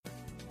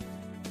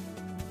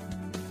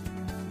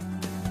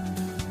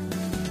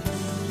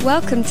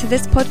Welcome to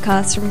this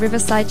podcast from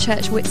Riverside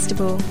Church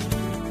Whitstable.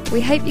 We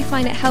hope you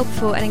find it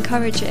helpful and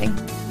encouraging.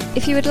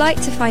 If you would like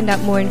to find out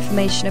more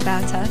information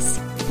about us,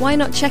 why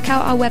not check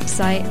out our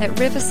website at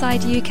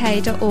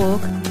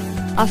riversideuk.org,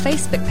 our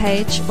Facebook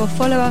page, or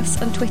follow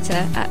us on Twitter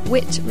at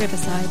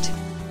 @WhitRiverside.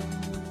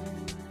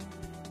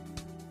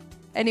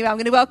 Anyway, I'm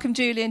going to welcome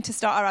Julian to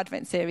start our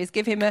Advent series.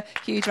 Give him a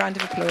huge round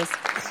of applause.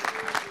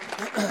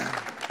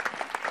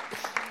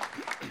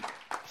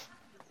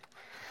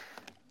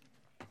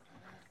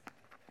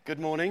 Good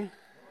morning.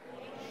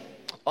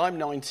 I'm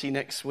 90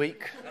 next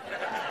week.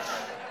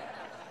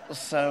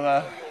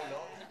 So,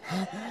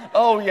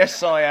 oh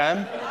yes I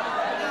am.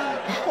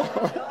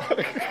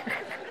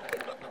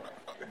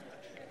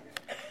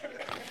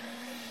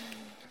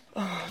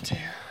 Oh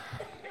dear.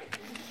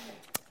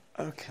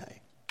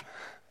 Okay.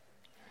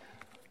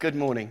 Good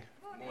morning.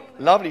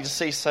 Lovely to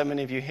see so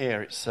many of you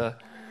here. It's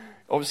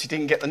obviously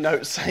didn't get the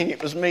note saying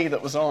it was me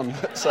that was on,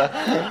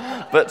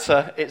 but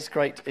it's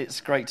great. It's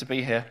great to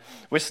be here.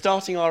 We're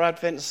starting our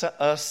Advent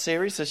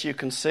series, as you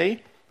can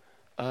see.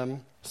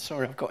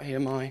 Sorry, I've got here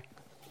my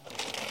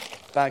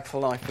bag for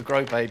life for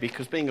Grow Baby,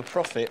 because being a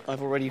prophet,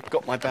 I've already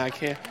got my bag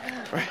here.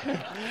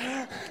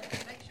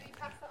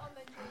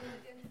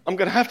 I'm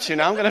going to have to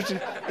now. I'm going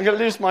to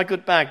lose my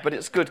good bag, but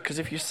it's good because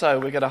if you sow,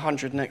 we get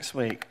 100 next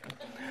week.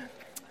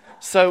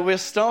 So we're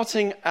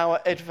starting our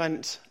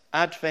Advent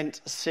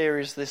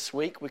series this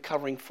week. We're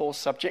covering 4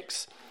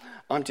 subjects.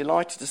 I'm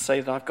delighted to say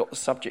that I've got the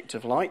subject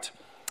of light.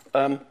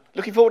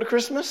 Looking forward to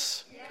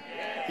Christmas?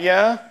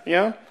 Yeah?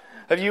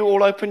 Have you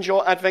all opened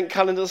your Advent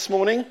calendar this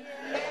morning?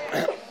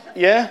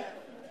 Yeah?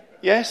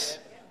 Yes?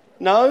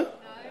 No?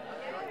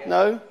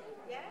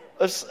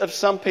 Have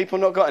some people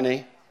not got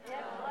any?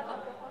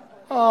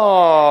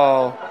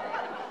 Oh,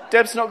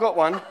 Deb's not got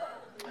one?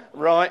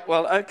 Right,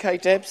 well, okay,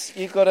 Debs,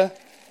 you've got to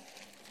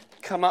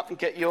come up and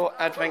get your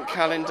Advent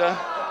calendar.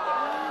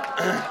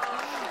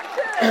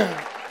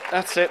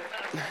 That's it.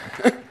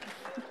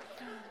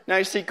 Now,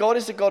 you see, God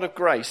is a God of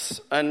grace.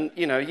 And,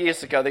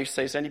 years ago, they used to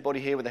say, is anybody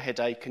here with a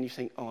headache? And you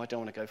think, oh, I don't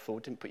want to go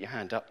forward. Didn't put your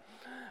hand up.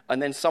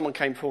 And then someone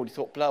came forward. You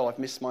thought, blow, I've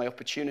missed my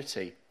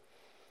opportunity.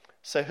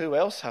 So who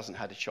else hasn't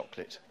had a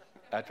chocolate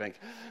Advent?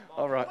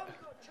 All right.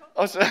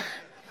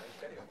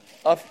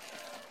 I've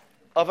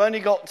only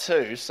got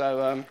 2.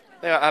 So,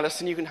 there,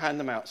 Alison, you can hand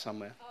them out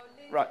somewhere.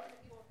 Right.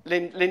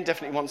 Lynn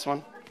definitely wants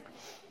one.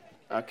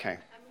 Okay.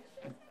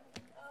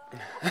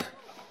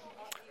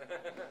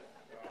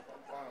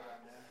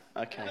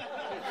 Okay.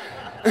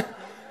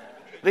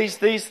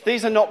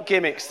 These are not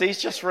gimmicks.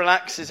 These just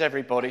relaxes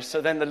everybody,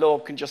 so then the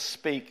Lord can just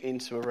speak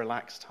into a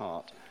relaxed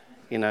heart.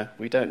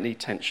 We don't need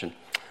tension.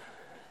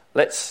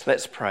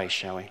 Let's pray,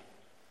 shall we?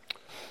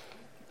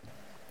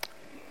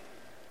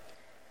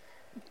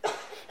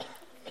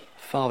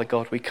 Father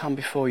God, we come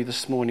before you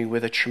this morning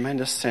with a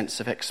tremendous sense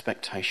of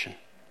expectation,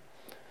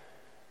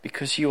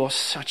 because you are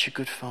such a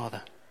good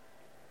Father.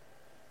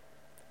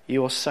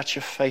 You are such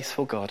a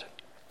faithful God.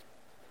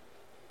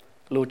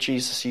 Lord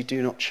Jesus, you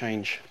do not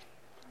change.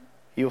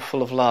 You are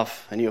full of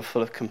love and you are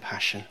full of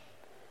compassion.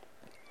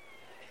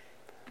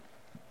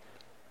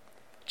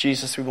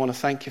 Jesus, we want to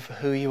thank you for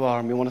who you are,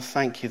 and we want to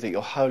thank you that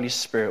your Holy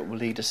Spirit will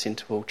lead us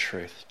into all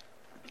truth.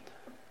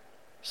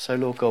 So,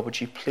 Lord God, would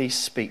you please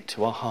speak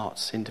to our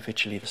hearts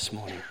individually this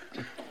morning?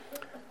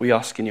 We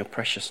ask in your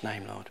precious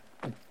name, Lord.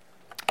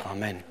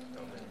 Amen.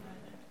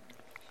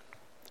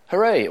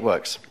 Hooray, it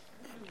works.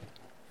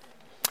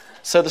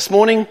 So this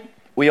morning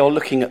we are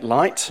looking at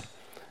light.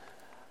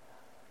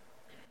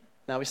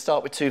 Now we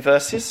start with 2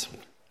 verses.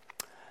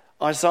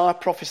 Isaiah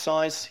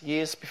prophesies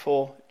years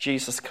before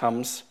Jesus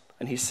comes,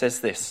 and he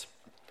says this: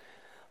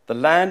 the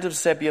land of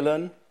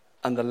Zebulun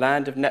and the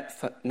land of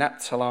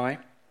Naphtali,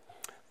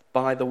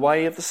 by the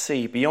way of the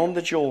sea, beyond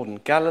the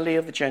Jordan, Galilee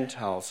of the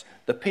Gentiles,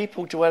 the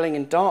people dwelling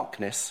in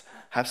darkness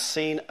have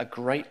seen a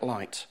great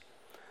light.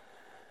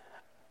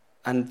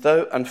 And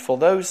for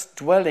those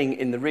dwelling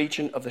in the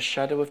region of the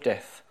shadow of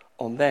death,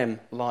 on them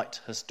light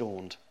has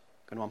dawned.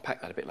 I'm going to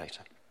unpack that a bit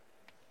later.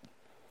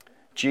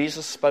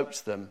 Jesus spoke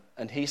to them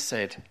and he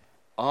said,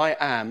 I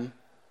am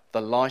the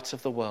light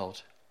of the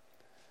world.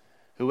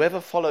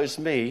 Whoever follows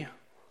me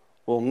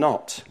will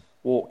not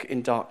walk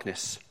in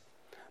darkness,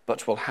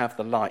 but will have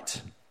the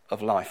light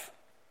of life.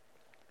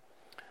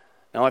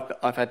 Now,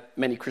 I've had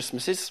many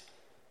Christmases.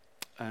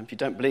 If you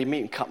don't believe me,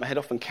 you can cut my head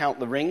off and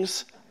count the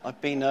rings. I've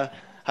been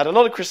had a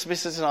lot of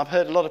Christmases, and I've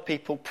heard a lot of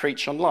people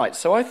preach on light.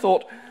 So I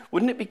thought,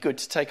 wouldn't it be good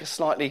to take a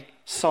slightly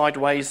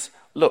sideways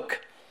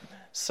look?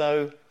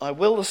 So I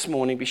will this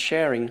morning be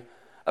sharing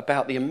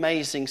about the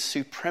amazing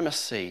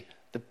supremacy,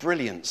 the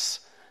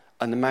brilliance,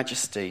 and the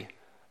majesty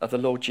of the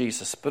Lord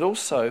Jesus. But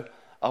also,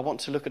 I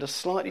want to look at a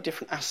slightly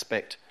different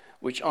aspect,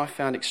 which I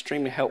found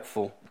extremely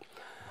helpful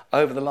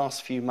over the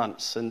last few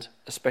months, and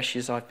especially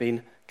as I've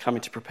been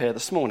coming to prepare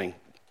this morning.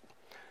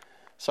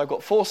 So I've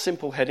got 4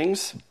 simple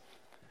headings.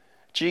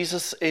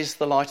 Jesus is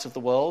the light of the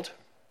world.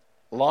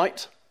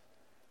 Light.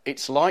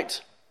 It's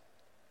light,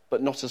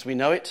 but not as we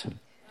know it.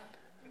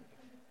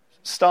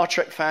 Star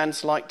Trek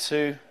fans like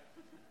to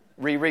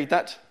reread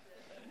that.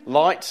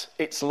 Light,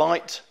 it's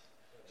light,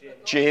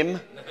 Jim,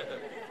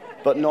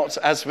 but not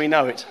as we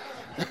know it.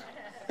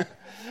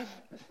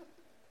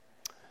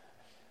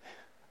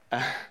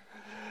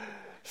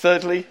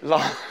 Thirdly,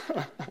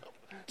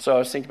 so I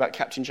was thinking about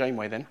Captain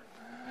Janeway then.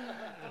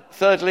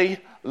 Thirdly,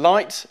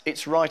 light,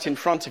 it's right in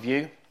front of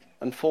you.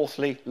 And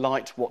fourthly,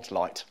 light, what's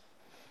light?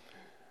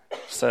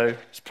 So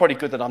it's probably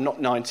good that I'm not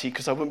 90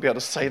 because I wouldn't be able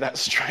to say that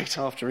straight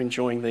after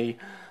enjoying the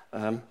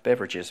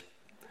beverages.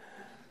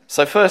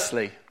 So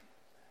firstly,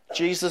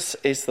 Jesus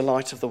is the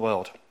light of the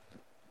world.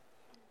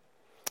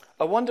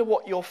 I wonder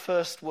what your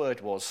first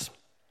word was,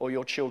 or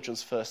your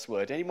children's first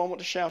word. Anyone want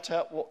to shout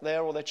out what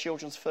their or their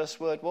children's first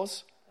word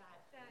was?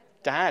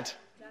 Dad.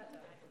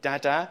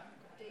 Dada.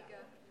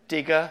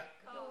 Digger.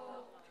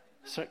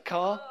 So,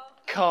 car.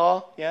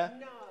 Car. Yeah.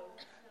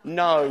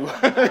 No.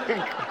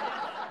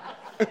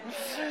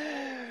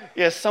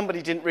 Yes,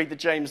 somebody didn't read the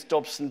James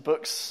Dobson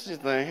books,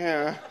 did they?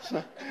 Yeah.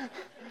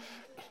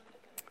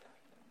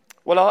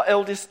 Well, our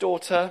eldest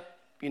daughter,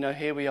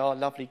 here we are,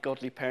 lovely,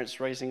 godly parents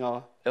raising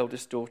our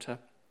eldest daughter.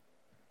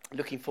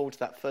 Looking forward to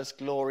that first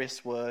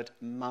glorious word,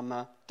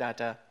 mama,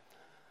 dada.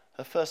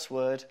 Her first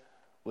word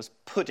was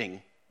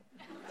pudding.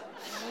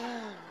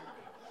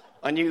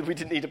 I knew we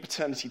didn't need a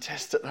paternity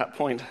test at that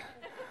point.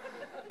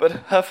 But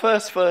her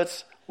first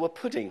words were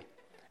pudding.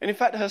 And in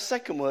fact, her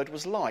second word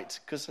was light,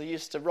 because I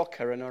used to rock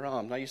her in her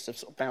arm. And I used to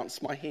sort of bounce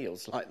my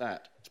heels like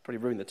that. It's probably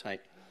ruined the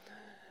tape.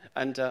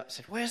 And I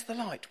said, where's the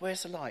light?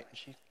 Where's the light? And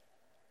she'd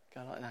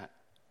go like that.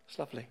 It's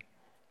lovely.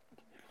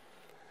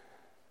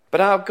 But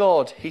our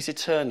God, he's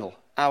eternal.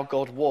 Our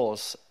God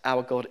was,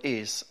 our God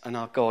is, and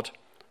our God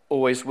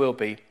always will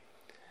be.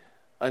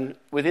 And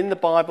within the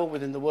Bible,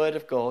 within the Word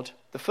of God,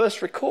 the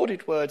first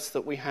recorded words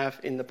that we have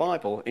in the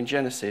Bible, in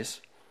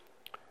Genesis,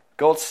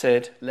 God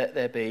said, let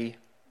there be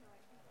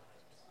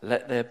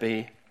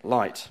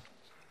light.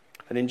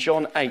 And in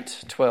John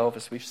 8:12,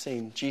 as we've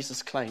seen,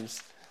 Jesus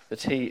claims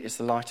that he is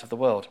the light of the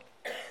world.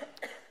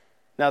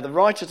 Now, the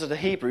writer to the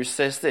Hebrews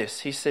says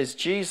this. He says,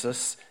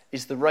 Jesus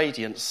is the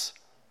radiance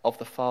of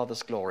the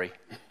Father's glory.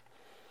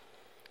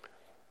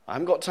 I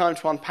haven't got time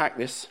to unpack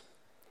this,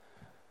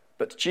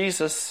 but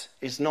Jesus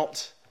is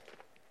not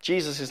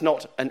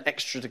an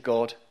extra to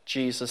God.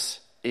 Jesus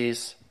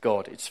is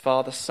God. It's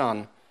Father,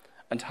 Son,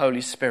 and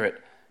Holy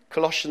Spirit.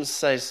 Colossians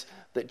says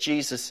that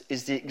Jesus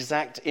is the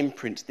exact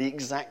imprint, the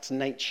exact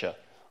nature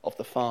of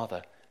the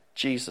Father.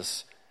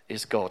 Jesus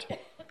is God.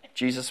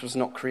 Jesus was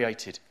not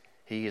created.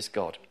 He is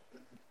God.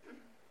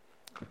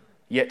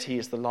 Yet he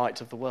is the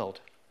light of the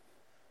world.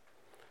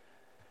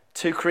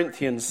 2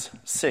 Corinthians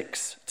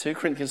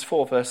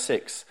 4 verse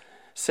 6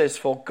 says,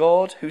 for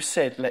God who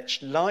said,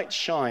 let light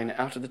shine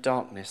out of the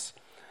darkness,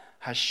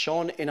 has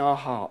shone in our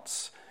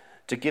hearts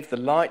to give the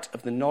light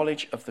of the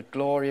knowledge of the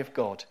glory of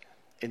God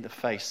in the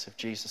face of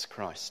Jesus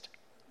Christ.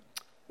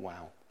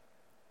 Wow.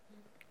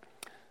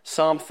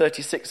 Psalm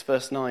 36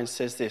 verse 9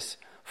 says this,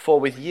 for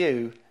with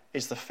you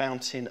is the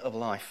fountain of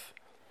life,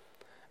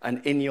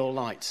 and in your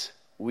light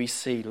we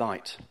see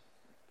light.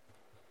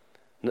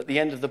 And at the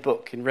end of the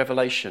book in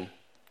Revelation,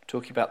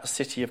 talking about the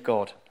city of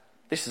God,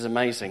 this is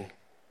amazing.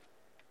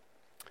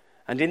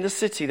 And in the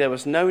city there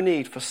was no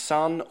need for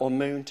sun or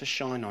moon to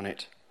shine on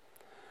it,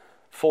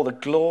 for the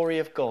glory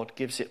of God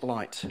gives it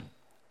light,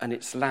 and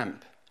its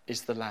lamp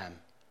is the Lamb.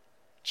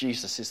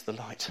 Jesus is the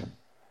light.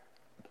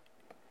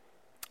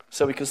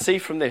 So we can see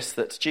from this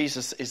that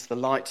Jesus is the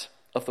light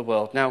of the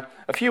world. Now,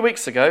 a few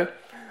weeks ago,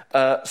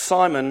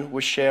 Simon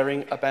was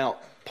sharing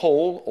about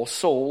Paul, or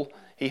Saul.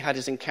 He had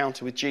his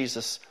encounter with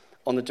Jesus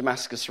on the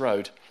Damascus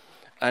Road.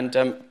 And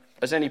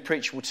as any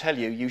preacher will tell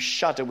you, you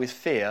shudder with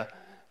fear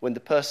when the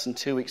person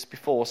 2 weeks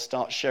before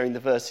starts sharing the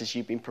verses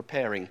you've been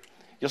preparing.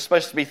 You're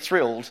supposed to be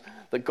thrilled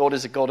that God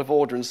is a God of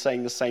order and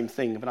saying the same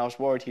thing, but I was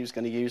worried he was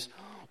going to use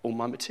all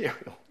my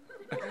material.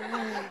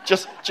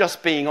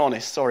 just being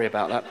honest, sorry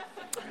about that.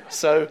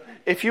 So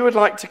if you would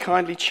like to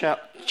kindly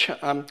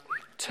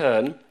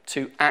turn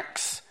to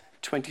Acts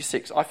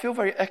 26. I feel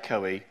very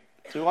echoey.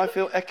 Do I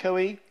feel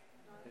echoey?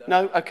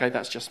 No? Okay,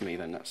 that's just me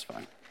then, that's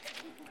fine.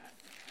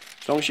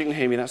 As long as you can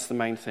hear me, that's the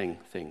main thing.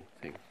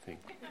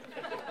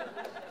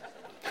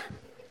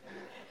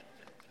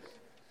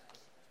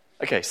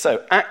 Okay,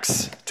 so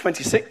Acts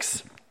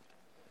 26.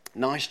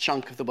 Nice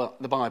chunk of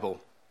the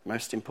Bible.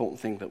 Most important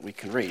thing that we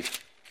can read.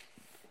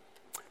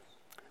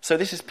 So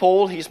this is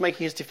Paul. He's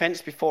making his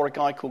defense before a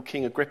guy called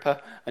King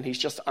Agrippa, and he's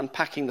just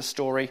unpacking the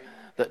story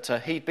that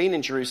he'd been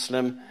in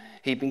Jerusalem.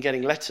 He'd been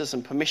getting letters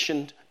and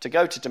permission to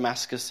go to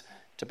Damascus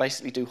to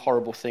basically do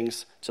horrible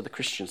things to the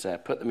Christians there,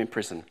 put them in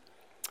prison.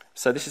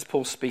 So this is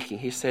Paul speaking.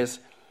 He says,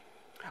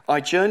 I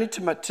journeyed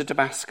to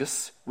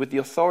Damascus with the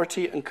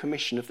authority and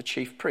commission of the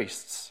chief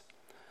priests.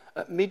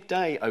 At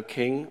midday, O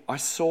king, I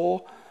saw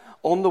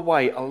on the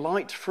way a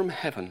light from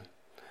heaven,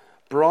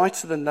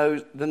 brighter than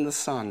the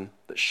sun,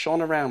 that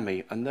shone around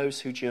me and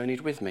those who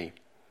journeyed with me.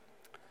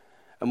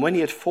 And when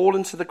he had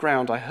fallen to the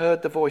ground, I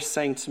heard the voice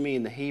saying to me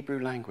in the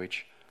Hebrew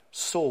language,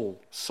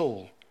 Saul,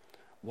 Saul,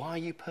 why are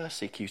you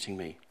persecuting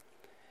me?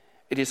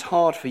 It is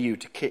hard for you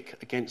to kick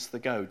against the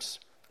goads.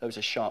 Those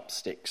are sharp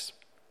sticks.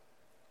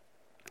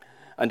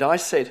 And I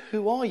said,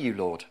 who are you,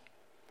 Lord?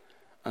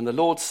 And the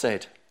Lord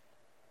said,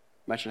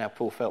 imagine how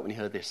Paul felt when he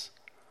heard this,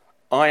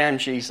 I am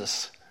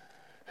Jesus,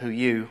 who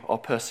you are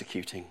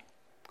persecuting.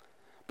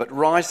 But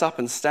rise up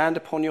and stand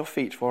upon your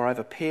feet, for I have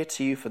appeared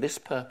to you for this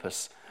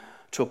purpose,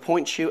 to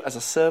appoint you as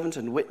a servant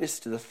and witness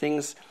to the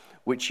things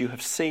which you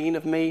have seen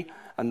of me,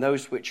 and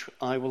those in which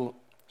I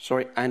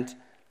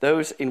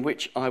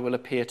will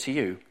appear to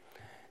you,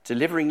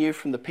 delivering you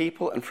from the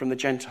people and from the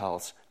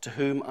Gentiles, to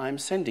whom I am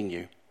sending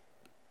you,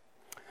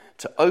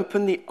 to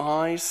open the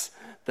eyes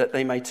that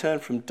they may turn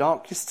from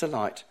darkness to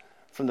light,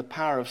 from the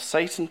power of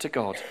Satan to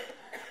God,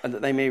 and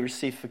that they may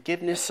receive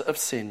forgiveness of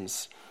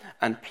sins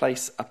and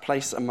a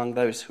place among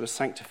those who are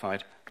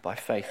sanctified by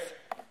faith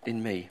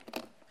in me.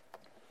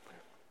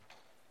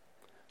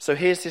 So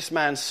here's this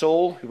man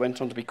Saul, who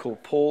went on to be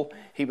called Paul.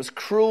 He was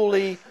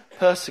cruelly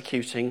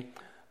persecuting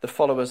the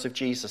followers of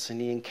Jesus, and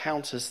he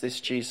encounters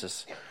this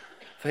Jesus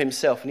for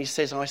himself. And he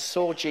says, I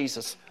saw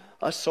Jesus.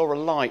 I saw a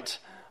light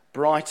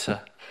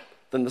brighter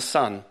than the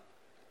sun.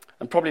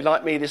 And probably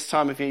like me this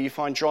time of year, you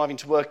find driving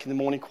to work in the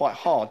morning quite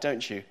hard,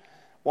 don't you?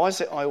 Why is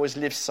it I always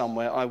live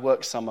somewhere, I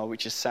work somewhere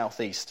which is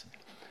southeast?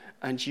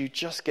 And you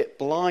just get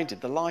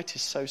blinded. The light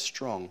is so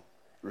strong. It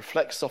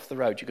reflects off the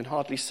road. You can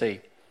hardly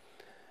see.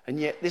 And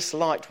yet this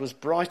light was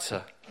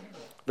brighter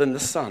than the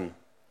sun.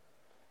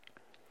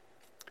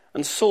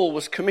 And Saul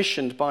was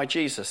commissioned by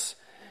Jesus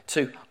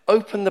to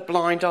open the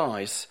blind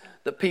eyes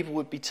that people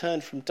would be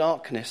turned from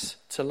darkness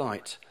to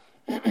light.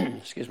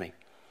 Excuse me.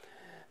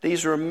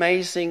 These are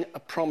amazing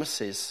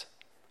promises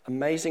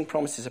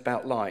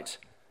about light.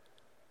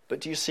 But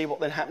do you see what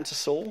then happened to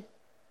Saul?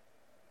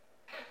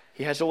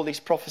 He has all these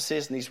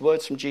prophecies and these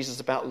words from Jesus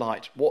about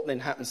light. What then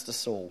happens to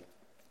Saul?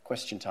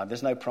 Question time.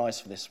 There's no prize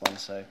for this one,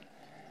 so...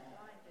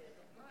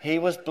 He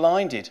was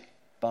blinded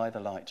by the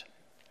light.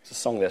 There's a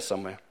song there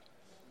somewhere.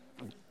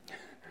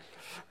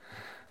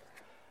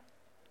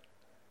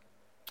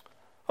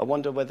 I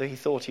wonder whether he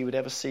thought he would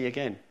ever see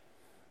again.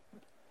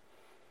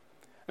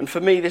 And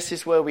for me, this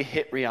is where we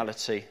hit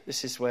reality.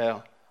 This is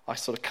where I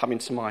sort of come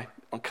into my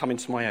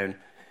own.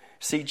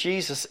 See,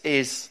 Jesus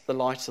is the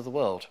light of the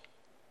world.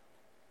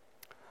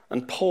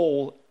 And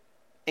Paul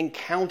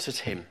encountered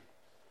him.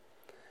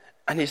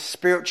 And his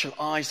spiritual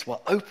eyes were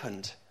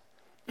opened.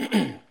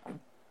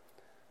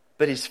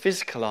 But his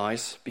physical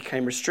eyes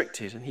became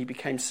restricted and he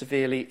became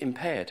severely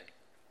impaired.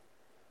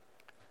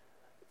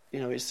 You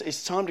know,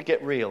 it's time to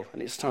get real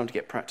and it's time to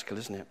get practical,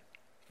 isn't it?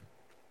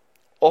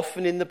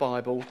 Often in the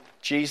Bible,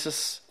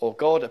 Jesus or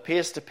God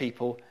appears to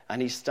people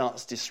and he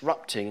starts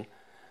disrupting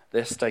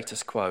their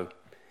status quo,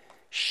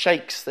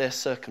 shakes their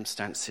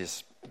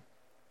circumstances.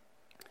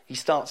 He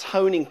starts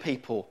honing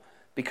people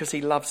because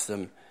he loves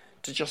them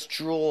to just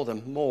draw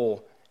them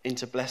more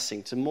into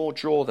blessing, to more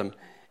draw them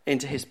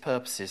into his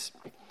purposes.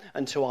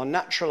 And to our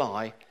natural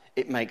eye,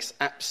 it makes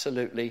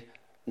absolutely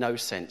no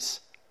sense.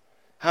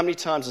 How many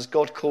times has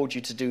God called you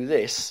to do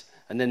this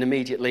and then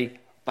immediately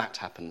that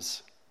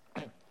happens?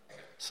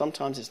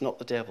 Sometimes it's not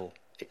the devil,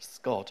 it's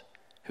God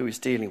who is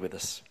dealing with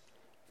us.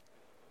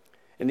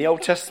 In the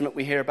Old Testament,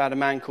 we hear about a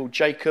man called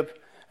Jacob,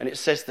 and it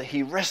says that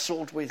he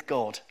wrestled with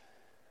God.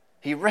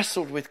 He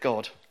wrestled with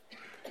God,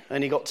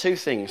 and he got two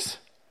things.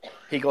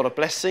 He got a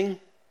blessing,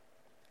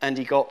 and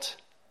he got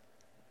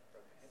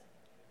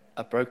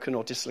a broken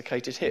or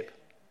dislocated hip.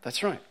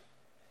 That's right.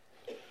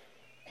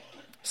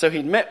 So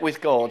he'd met with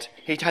God,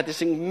 he'd had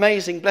this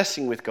amazing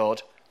blessing with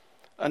God,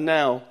 and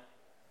now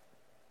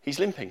he's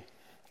limping.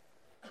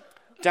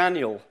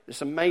 Daniel,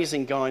 this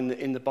amazing guy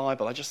in the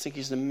Bible, I just think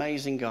he's an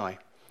amazing guy.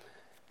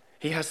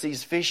 He has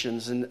these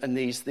visions and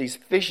these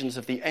visions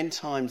of the end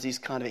times, these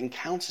kind of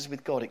encounters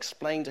with God,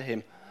 explain to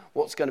him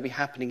what's going to be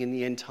happening in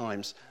the end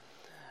times.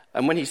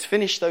 And when he's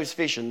finished those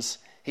visions,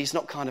 he's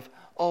not kind of,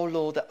 oh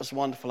Lord, that was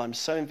wonderful, I'm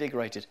so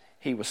invigorated.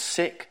 He was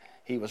sick,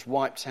 he was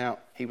wiped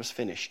out, he was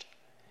finished.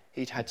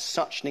 He'd had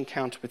such an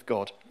encounter with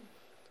God.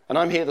 And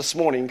I'm here this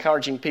morning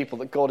encouraging people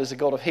that God is a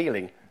God of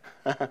healing.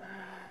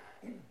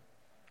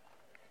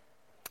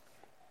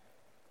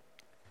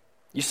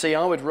 You see,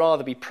 I would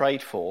rather be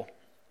prayed for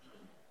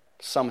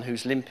someone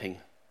who's limping,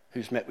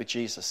 who's met with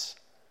Jesus,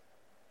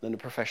 than a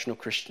professional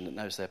Christian that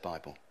knows their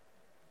Bible.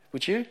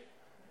 Would you?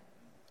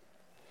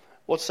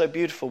 What's so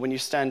beautiful when you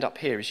stand up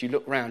here is you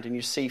look round and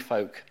you see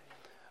folk,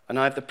 and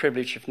I have the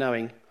privilege of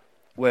knowing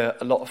where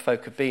a lot of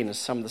folk have been and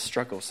some of the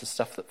struggles and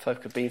stuff that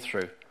folk have been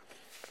through.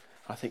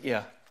 I think,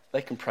 yeah,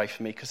 they can pray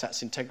for me because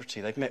that's integrity.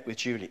 They've met with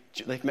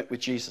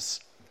Jesus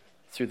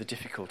through the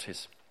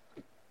difficulties.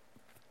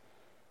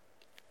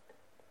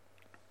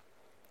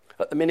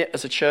 At the minute,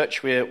 as a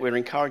church, we're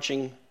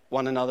encouraging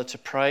one another to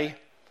pray.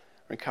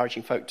 We're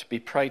encouraging folk to be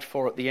prayed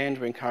for at the end.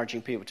 We're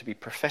encouraging people to be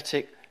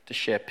prophetic, to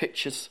share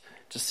pictures,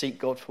 to seek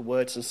God for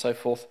words and so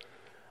forth.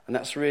 And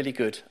that's really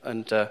good.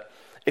 And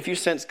if you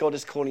sense God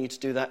is calling you to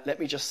do that, let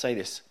me just say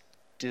this.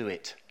 Do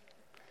it.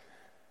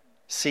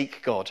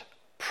 Seek God.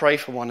 Pray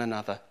for one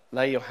another.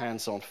 Lay your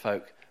hands on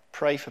folk.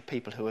 Pray for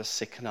people who are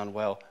sick and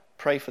unwell.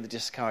 Pray for the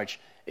discouraged.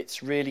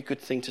 It's a really good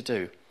thing to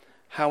do.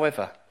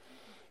 However,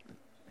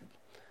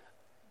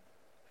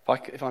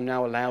 if I'm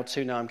now allowed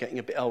to, now I'm getting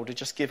a bit older,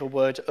 just give a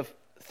word of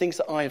things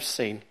that I have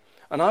seen.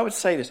 And I would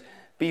say this,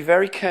 be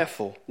very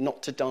careful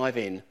not to dive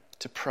in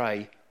to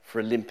pray for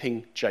a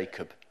limping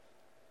Jacob.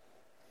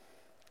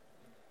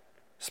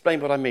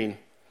 Explain what I mean.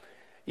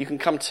 You can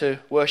come to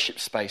worship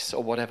space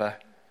or whatever,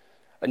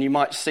 and you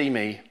might see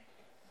me,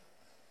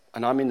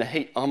 and I'm in the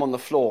heat, I'm on the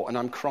floor, and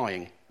I'm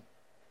crying.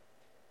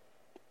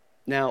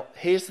 Now,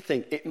 here's the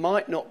thing. It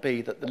might not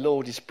be that the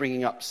Lord is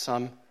bringing up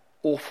some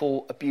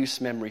awful abuse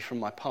memory from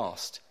my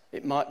past.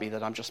 It might be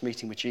that I'm just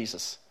meeting with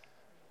Jesus.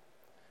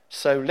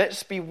 So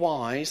let's be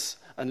wise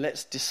and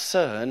let's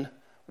discern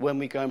when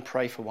we go and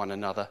pray for one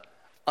another,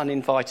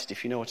 uninvited,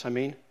 if you know what I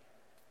mean.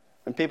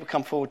 When people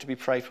come forward to be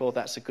prayed for,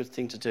 that's a good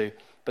thing to do.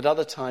 But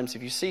other times,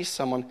 if you see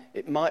someone,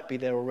 it might be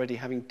they're already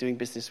doing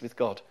business with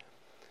God.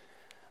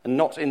 And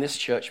not in this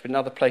church, but in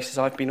other places,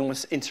 I've been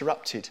almost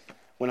interrupted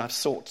when I've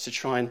sought to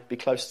try and be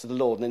close to the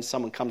Lord, and then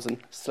someone comes and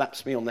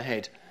slaps me on the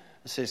head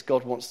and says,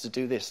 God wants to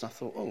do this. And I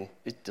thought, oh,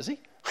 does he?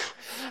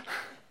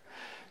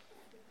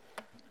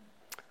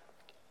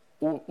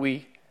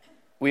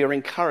 We are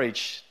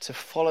encouraged to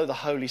follow the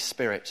Holy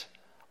Spirit.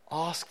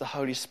 Ask the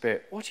Holy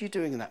Spirit, what are you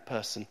doing in that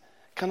person?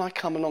 Can I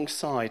come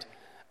alongside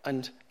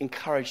and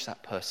encourage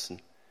that person?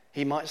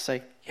 He might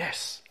say,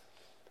 yes.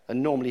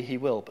 And normally he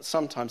will. But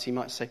sometimes he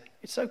might say,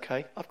 it's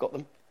okay, I've got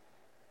them.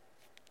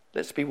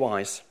 Let's be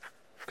wise.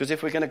 Because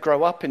if we're going to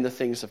grow up in the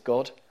things of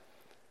God,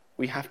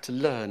 we have to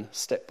learn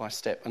step by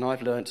step. And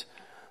I've learnt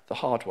the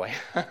hard way.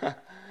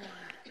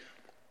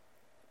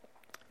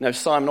 Now,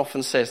 Simon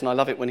often says, and I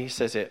love it when he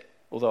says it,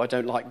 although I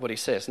don't like what he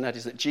says, and that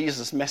is that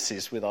Jesus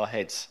messes with our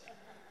heads.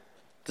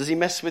 Does he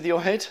mess with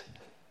your head?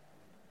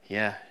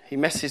 Yeah, he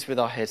messes with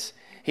our heads.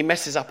 He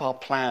messes up our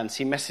plans.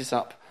 He messes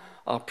up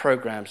our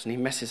programs, and he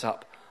messes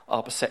up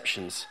our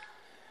perceptions.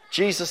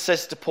 Jesus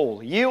says to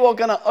Paul, you are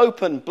going to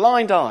open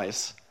blind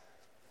eyes.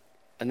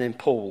 And then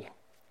Paul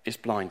is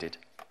blinded.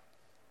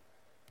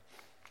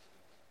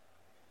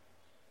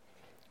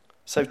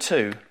 So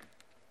 2,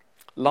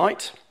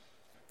 light.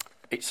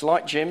 It's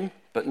like Jim,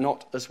 but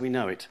not as we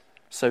know it.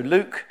 So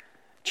Luke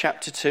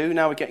chapter 2,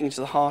 now we're getting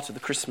into the heart of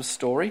the Christmas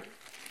story.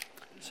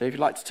 So if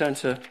you'd like to turn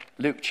to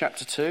Luke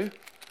chapter 2,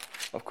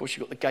 of course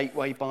you've got the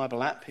Gateway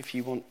Bible app if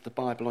you want the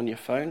Bible on your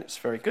phone. It's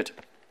very good.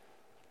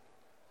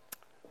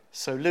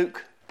 So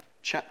Luke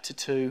chapter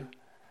 2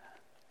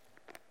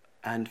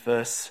 and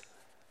verse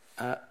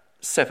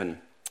 7.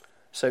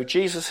 So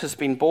Jesus has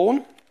been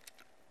born,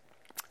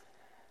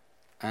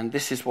 and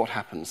this is what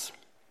happens.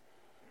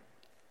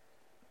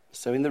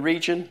 So in the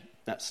region,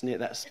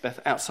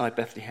 outside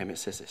Bethlehem, it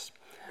says this.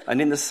 And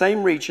in the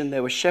same region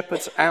there were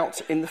shepherds out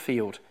in the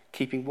field,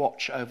 keeping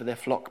watch over their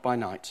flock by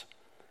night.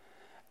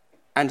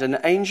 And an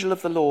angel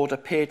of the Lord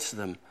appeared to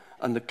them,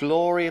 and the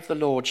glory of the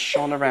Lord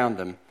shone around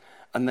them,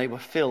 and they were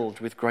filled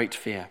with great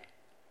fear.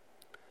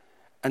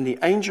 And the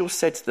angel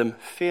said to them,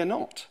 fear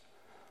not,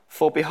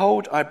 for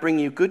behold, I bring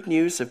you good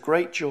news of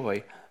great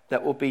joy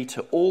that will be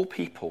to all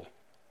people.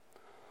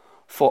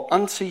 For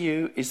unto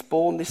you is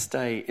born this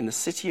day in the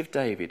city of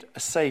David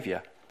a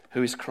Saviour,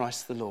 who is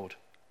Christ the Lord.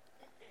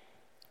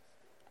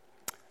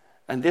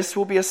 And this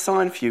will be a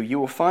sign for you. You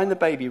will find the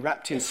baby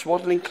wrapped in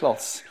swaddling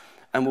cloths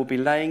and will be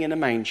laying in a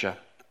manger.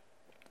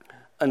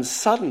 And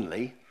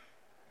suddenly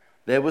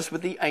there was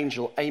with the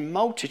angel a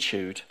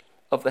multitude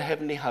of the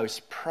heavenly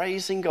host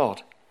praising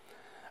God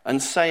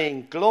and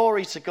saying,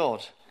 glory to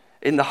God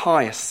in the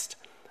highest,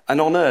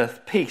 and on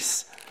earth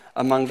peace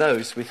among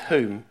those with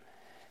whom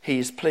he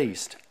is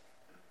pleased.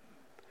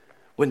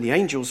 When the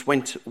angels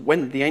went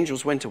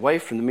away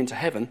from them into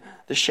heaven,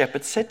 the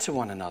shepherds said to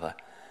one another,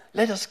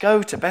 let us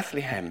go to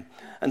Bethlehem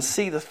and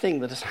see the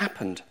thing that has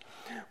happened,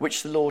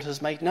 which the Lord has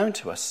made known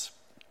to us.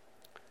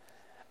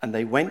 And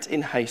they went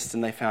in haste,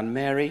 and they found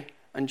Mary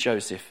and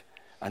Joseph,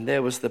 and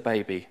there was the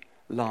baby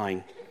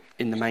lying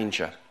in the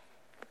manger.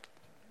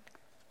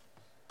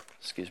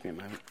 Excuse me a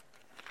moment.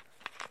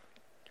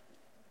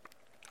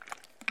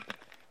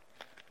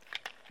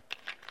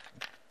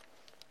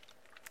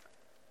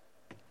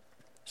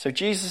 So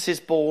Jesus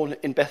is born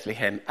in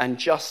Bethlehem, and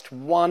just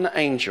one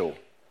angel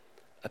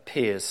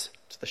appears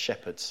to the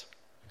shepherds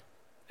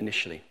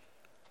initially.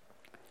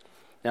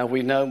 Now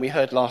we know, and we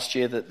heard last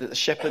year, that the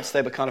shepherds,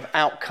 they were kind of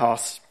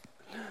outcasts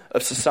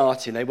of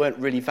society, and they weren't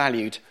really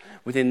valued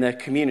within their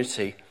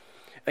community.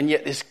 And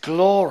yet this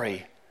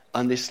glory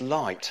and this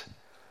light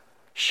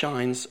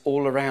shines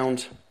all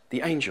around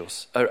the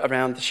angels,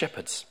 around the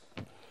shepherds.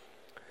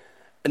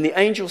 And the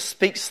angel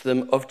speaks to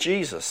them of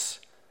Jesus.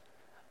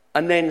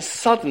 And then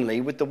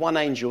suddenly, with the one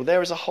angel,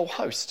 there is a whole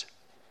host.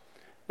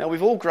 Now,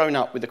 we've all grown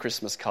up with the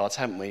Christmas cards,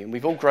 haven't we? And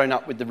we've all grown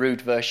up with the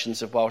rude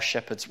versions of while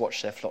shepherds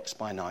watch their flocks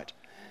by night.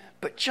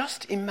 But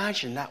just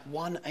imagine that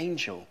one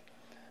angel,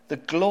 the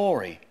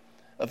glory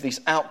of these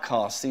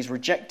outcasts, these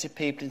rejected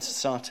people in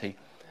society.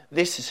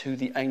 This is who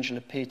the angel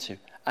appeared to.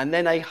 And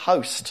then a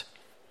host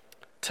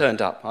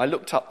turned up. I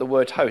looked up the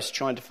word host,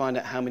 trying to find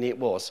out how many it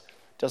was.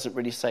 Doesn't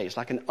really say. It's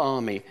like an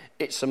army.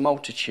 It's a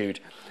multitude.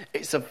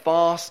 It's a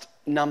vast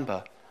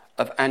number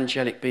of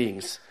angelic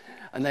beings,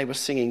 and they were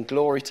singing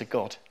glory to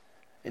God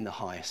in the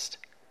highest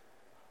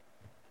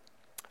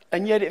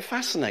And yet it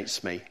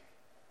fascinates me.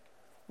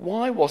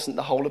 Why wasn't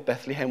the whole of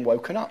Bethlehem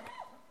woken up?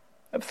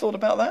 Ever thought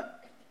about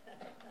that?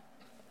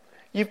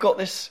 You've got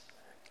this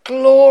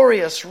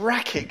glorious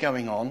racket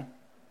going on,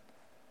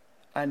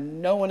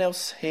 and no one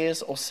else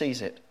hears or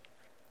sees it,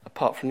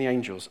 apart from the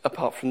angels,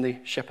 apart from the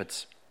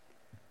shepherds.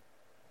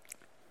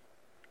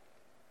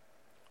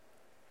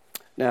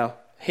 Now,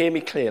 hear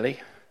me carefully.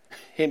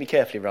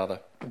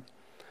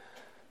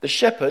 The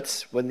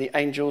shepherds, when the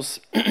angels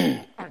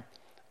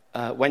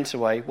went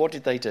away, what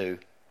did they do?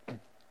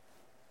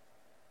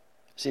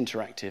 It's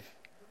interactive.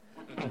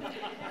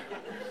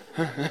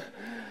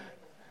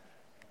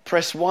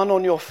 Press 1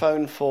 on your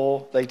phone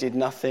for they did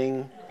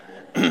nothing.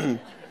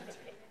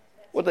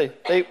 What they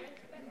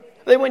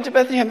went to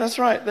Bethlehem, that's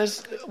right.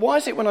 Why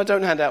is it when I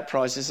don't hand out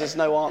prizes there's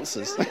no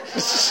answers?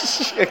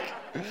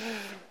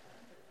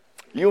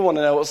 You want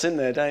to know what's in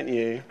there, don't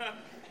you?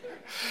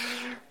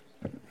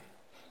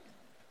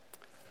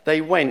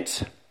 They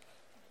went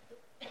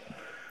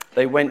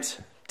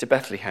to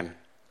Bethlehem.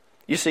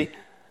 You see,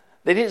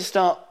 they didn't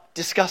start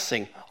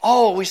discussing,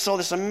 oh, we saw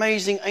this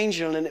amazing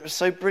angel and it was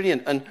so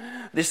brilliant and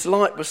this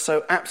light was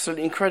so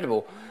absolutely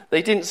incredible.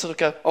 They didn't sort of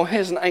go, oh,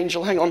 here's an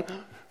angel, hang on.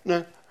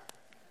 No.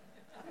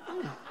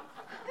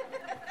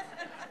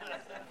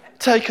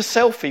 Take a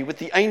selfie with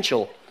the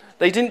angel.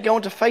 They didn't go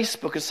onto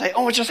Facebook and say,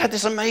 oh, I just had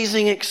this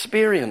amazing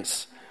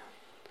experience.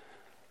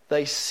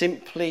 They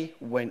simply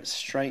went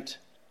straight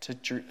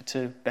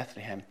to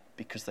Bethlehem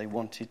because they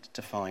wanted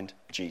to find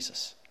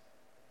Jesus.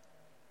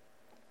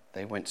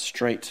 They went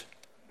straight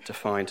to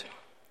find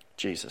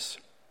Jesus.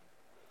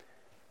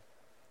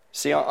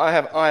 See, I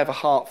have a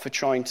heart for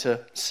trying to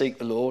seek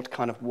the Lord,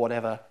 kind of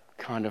whatever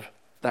kind of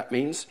that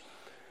means.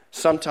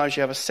 Sometimes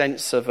you have a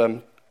sense of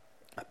a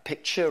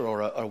picture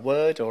or a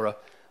word or a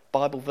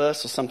Bible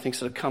verse or something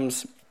sort of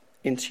comes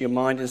into your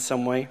mind in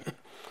some way.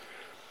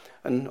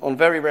 And on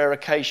very rare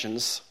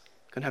occasions,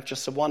 you can have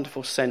just a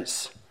wonderful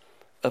sense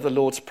of the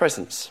Lord's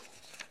presence.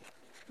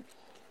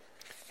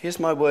 Here's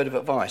my word of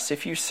advice.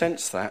 If you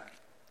sense that,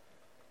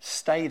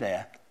 stay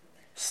there.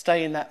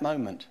 Stay in that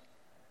moment.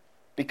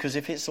 Because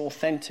if it's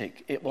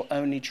authentic, it will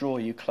only draw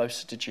you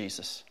closer to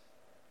Jesus.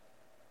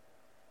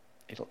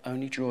 It'll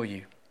only draw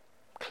you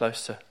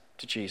closer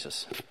to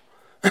Jesus.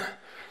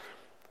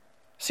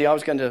 See, I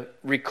was going to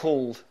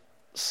recall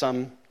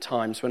some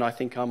times when I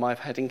think I might have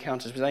had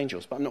encounters with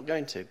angels, but I'm not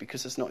going to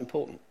because it's not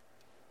important.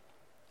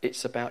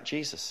 It's about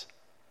Jesus.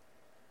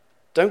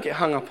 Don't get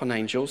hung up on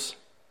angels.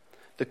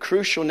 The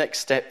crucial next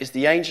step is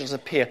the angels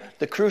appear.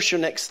 The crucial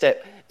next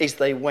step is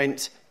they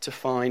went to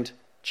find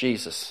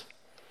Jesus.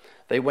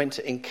 They went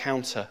to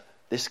encounter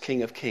this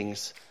King of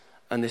Kings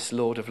and this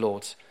Lord of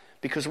Lords.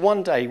 Because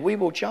one day we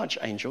will judge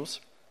angels.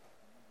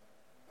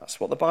 That's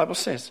what the Bible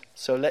says.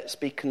 So let's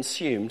be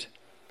consumed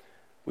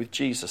with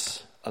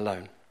Jesus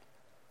alone.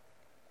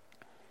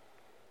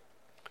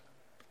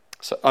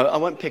 So I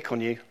won't pick on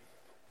you.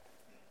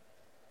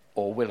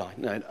 Or will I?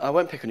 No, I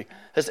won't pick on you.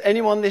 Has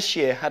anyone this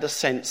year had a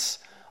sense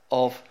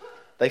of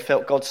they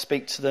felt God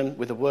speak to them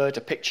with a word,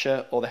 a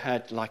picture, or they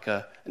had like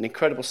an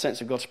incredible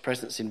sense of God's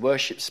presence in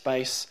worship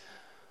space,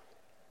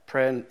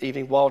 prayer and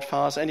evening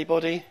wildfires?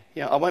 Anybody?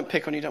 Yeah, I won't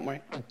pick on you, don't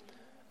worry.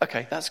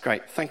 Okay, that's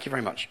great. Thank you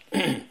very much.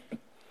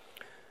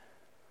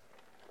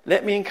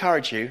 Let me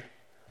encourage you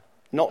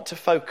not to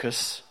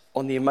focus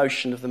on the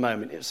emotion of the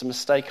moment. It was a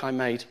mistake I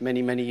made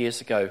many, many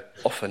years ago,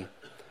 often.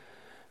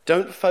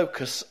 Don't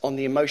focus on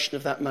the emotion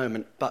of that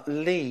moment, but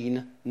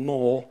lean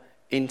more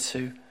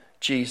into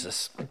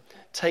Jesus.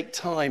 Take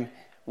time,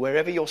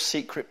 wherever your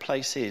secret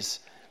place is,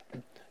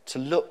 to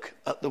look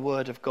at the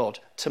Word of God,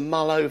 to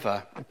mull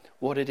over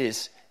what it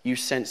is you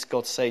sense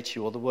God say to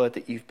you, or the word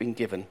that you've been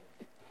given.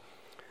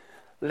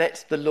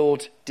 Let the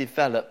Lord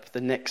develop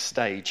the next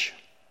stage.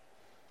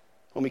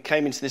 When we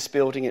came into this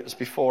building, it was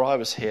before I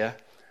was here.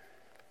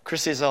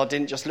 Chris Izzard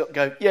didn't just look and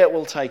go, yeah,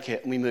 we'll take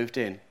it, and we moved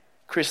in.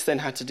 Chris then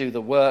had to do the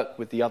work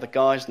with the other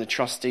guys and the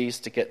trustees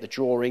to get the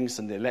drawings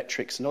and the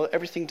electrics and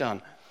everything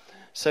done.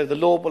 So the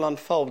Lord will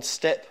unfold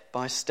step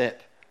by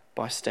step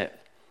by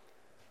step.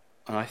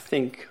 And I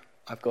think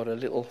I've got a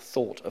little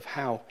thought of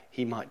how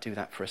he might do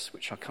that for us,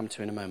 which I'll come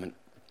to in a moment.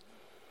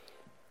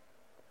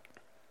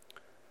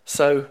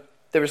 So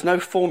there is no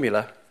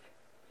formula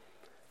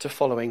to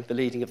following the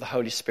leading of the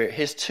Holy Spirit.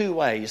 Here's 2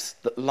 ways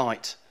that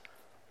light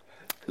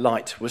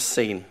was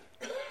seen.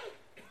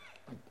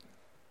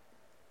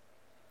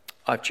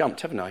 I've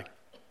jumped, haven't I?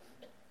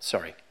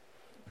 Sorry.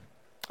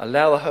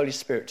 Allow the Holy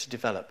Spirit to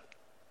develop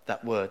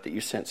that word that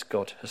you sense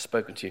God has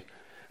spoken to you.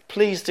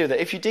 Please do that.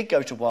 If you did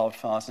go to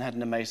Wildfires and had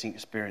an amazing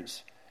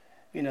experience,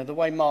 you know, the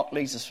way Mark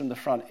leads us from the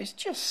front is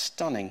just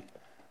stunning.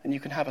 And you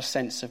can have a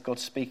sense of God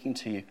speaking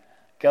to you.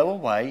 Go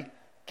away,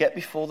 get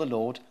before the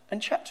Lord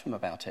and chat to him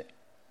about it.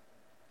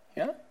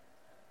 Yeah?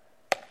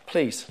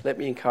 Please, let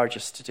me encourage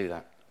us to do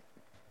that.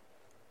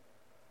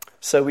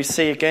 So we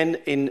see again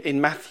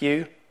in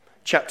Matthew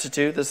chapter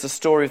 2, there's the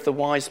story of the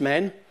wise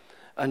men.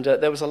 And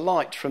there was a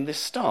light from this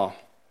star.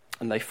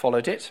 And they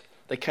followed it.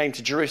 They came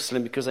to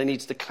Jerusalem because they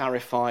needed to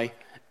clarify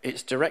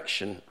its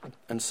direction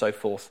and so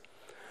forth.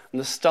 And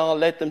the star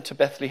led them to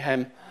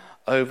Bethlehem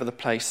over the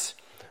place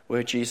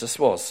where Jesus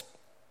was.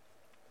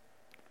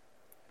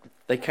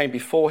 They came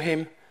before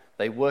him,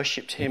 they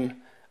worshipped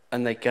him,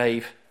 and they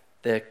gave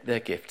their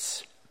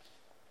gifts.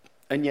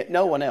 And yet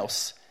no one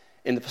else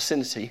in the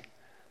vicinity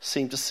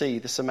seemed to see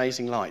this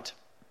amazing light.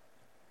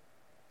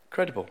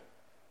 Incredible.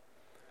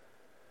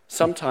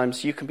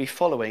 Sometimes you can be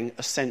following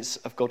a sense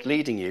of God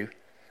leading you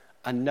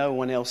and no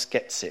one else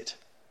gets it.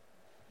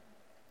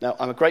 Now,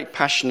 I'm very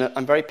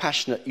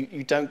passionate.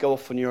 You don't go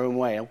off on your own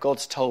way.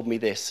 God's told me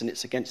this and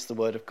it's against the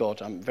word of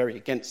God. I'm very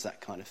against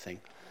that kind of thing.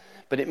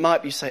 But it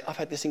might be you say, I've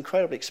had this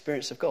incredible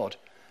experience of God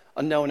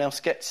and no one else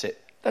gets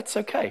it. That's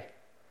okay.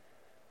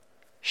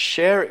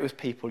 Share it with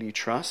people you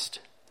trust.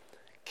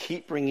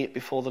 Keep bringing it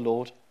before the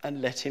Lord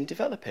and let him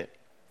develop it.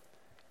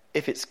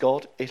 If it's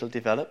God, it'll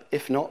develop.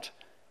 If not,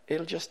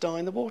 it'll just die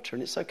in the water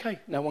and it's okay.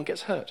 No one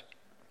gets hurt.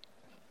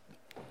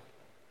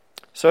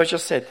 So I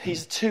just said,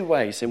 these are two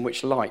ways in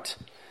which light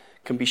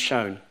can be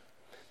shown.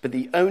 But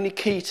the only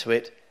key to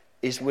it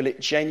is, will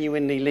it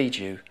genuinely lead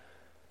you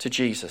to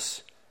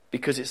Jesus?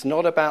 Because it's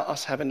not about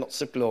us having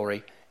lots of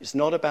glory. It's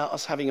not about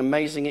us having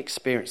amazing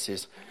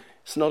experiences.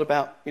 It's not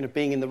about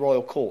being in the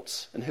royal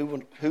courts. And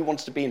who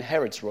wants to be in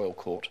Herod's royal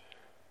court?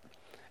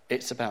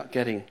 It's about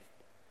getting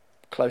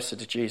closer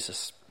to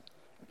Jesus.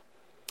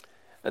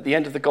 At the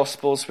end of the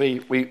Gospels, we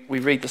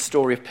read the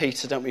story of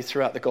Peter, don't we,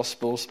 throughout the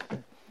Gospels.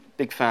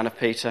 Big fan of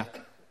Peter.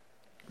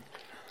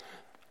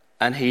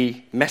 And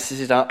he messes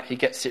it up, he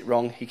gets it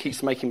wrong, he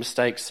keeps making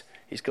mistakes,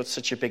 he's got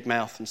such a big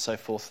mouth and so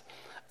forth.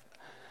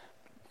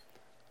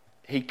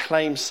 He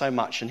claims so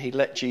much and he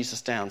let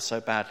Jesus down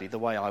so badly, the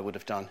way I would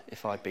have done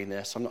if I'd been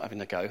there, so I'm not having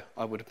a go.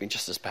 I would have been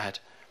just as bad.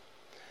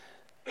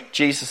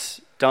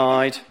 Jesus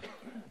died,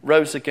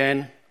 rose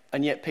again,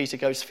 and yet Peter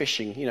goes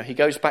fishing. He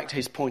goes back to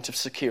his point of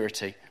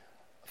security.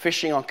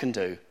 Fishing I can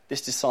do,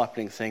 this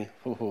discipling thing,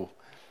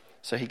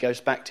 So he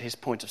goes back to his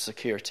point of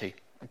security.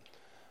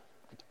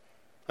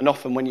 And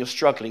often when you're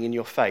struggling in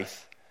your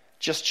faith,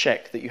 just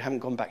check that you haven't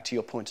gone back to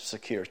your point of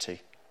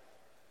security,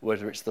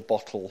 whether it's the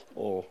bottle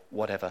or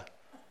whatever.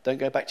 Don't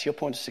go back to your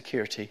point of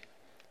security.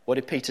 What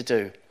did Peter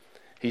do?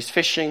 He's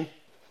fishing,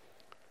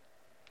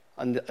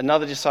 and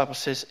another disciple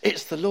says,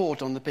 it's the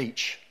Lord on the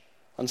beach.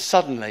 And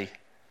suddenly,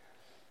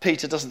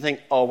 Peter doesn't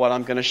think, oh, well,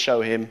 I'm going to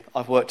show him.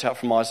 I've worked out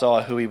from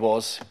Isaiah who he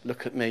was.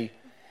 Look at me.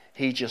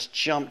 He just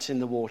jumped in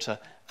the water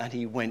and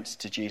he went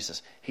to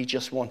Jesus. He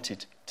just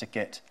wanted to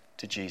get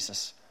to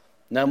Jesus.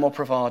 No more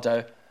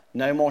bravado,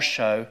 no more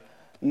show,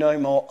 no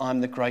more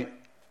I'm the great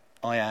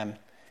I am.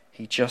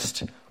 He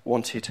just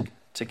wanted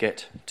to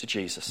get to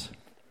Jesus.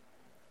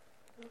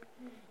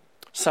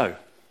 So,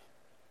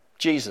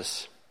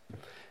 Jesus,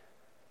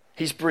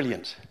 he's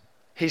brilliant,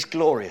 he's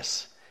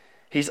glorious,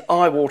 he's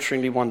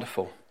eye-wateringly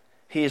wonderful.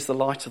 He is the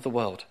light of the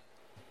world.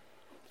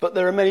 But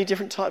there are many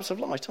different types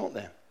of light, aren't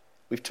there?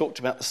 We've talked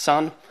about the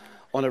sun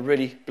on a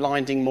really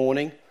blinding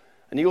morning,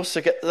 and you also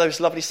get those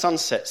lovely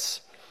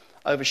sunsets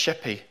over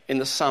Sheppey in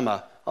the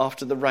summer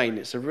after the rain.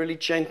 It's a really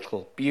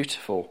gentle,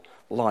 beautiful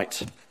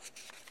light.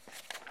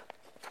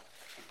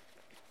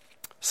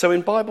 So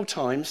in Bible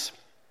times,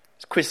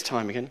 it's quiz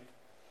time again,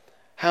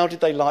 how did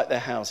they light their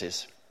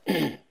houses?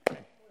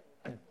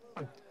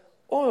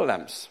 Oil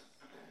lamps.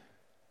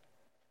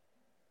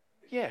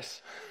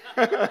 Yes.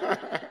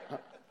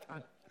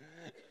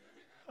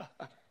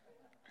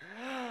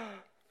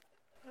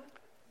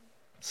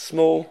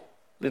 Small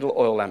little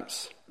oil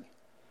lamps.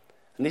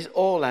 And these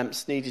oil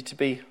lamps needed to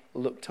be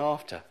looked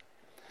after.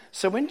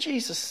 So when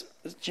Jesus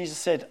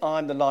said,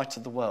 I'm the light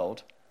of the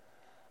world,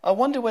 I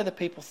wonder whether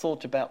people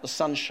thought about the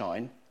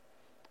sunshine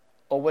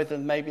or whether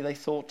maybe they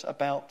thought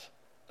about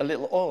a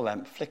little oil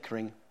lamp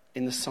flickering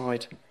in the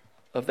side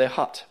of their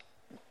hut.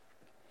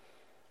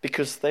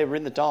 Because they were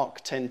in the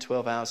dark 10,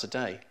 12 hours a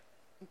day.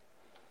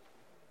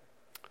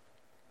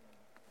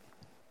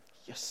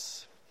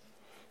 Yes.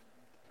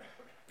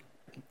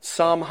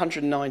 Psalm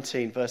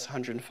 119, verse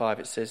 105,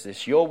 it says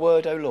this, your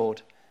word, O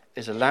Lord,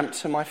 is a lamp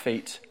to my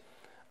feet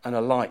and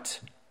a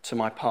light to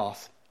my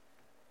path.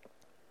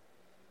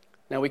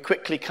 Now I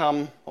quickly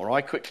come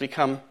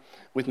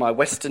with my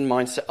Western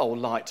mindset, oh,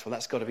 light, well,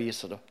 that's got to be a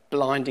sort of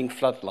blinding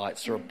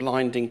floodlights or a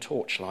blinding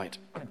torchlight,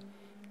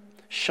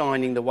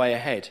 shining the way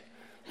ahead.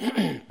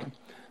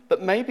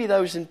 But maybe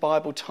those in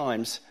Bible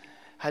times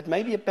had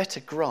maybe a better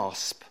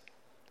grasp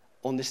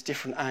on this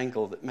different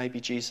angle that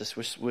maybe Jesus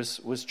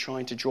was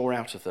trying to draw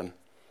out of them.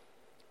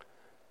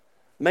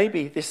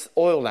 Maybe this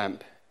oil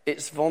lamp,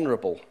 it's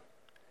vulnerable.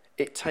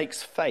 It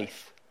takes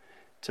faith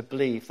to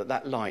believe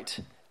that light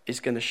is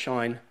going to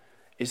shine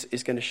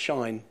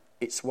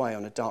its way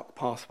on a dark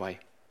pathway.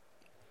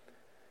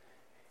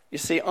 You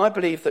see, I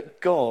believe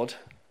that God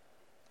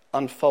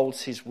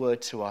unfolds his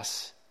word to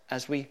us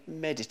as we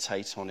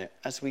meditate on it,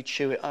 as we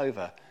chew it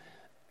over.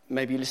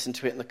 Maybe you listen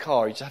to it in the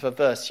car, you just have a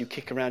verse you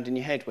kick around in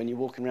your head when you're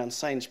walking around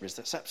Sainsbury's.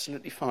 That's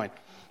absolutely fine.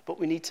 But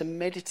we need to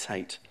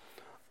meditate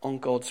on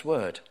God's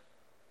word.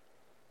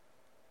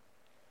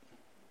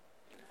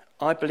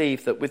 I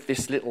believe that with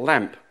this little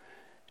lamp,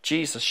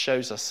 Jesus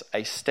shows us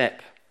a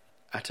step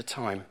at a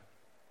time.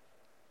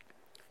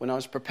 when I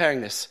was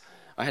preparing this,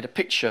 I had a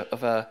picture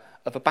of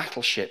a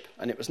battleship,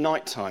 and it was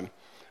night time.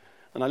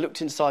 And I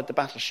looked inside the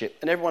battleship,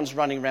 and everyone's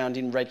running around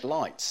in red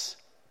lights.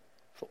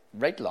 I thought,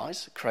 red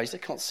lights? Crazy,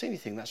 I can't see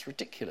anything, that's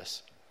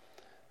ridiculous.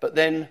 But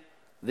then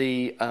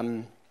the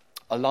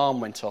alarm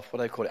went off, what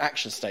do they call it,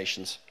 action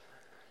stations.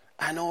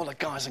 And all the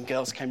guys and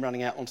girls came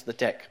running out onto the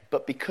deck.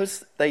 But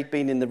because they'd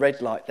been in the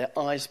red light, their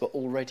eyes were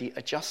already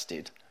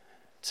adjusted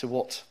to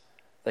what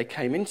they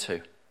came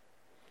into.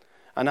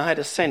 And I had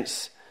a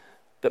sense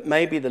that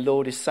maybe the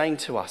Lord is saying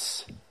to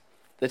us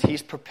that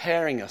he's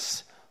preparing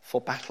us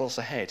for battles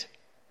ahead.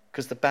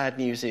 Because the bad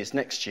news is,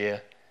 next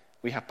year,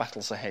 we have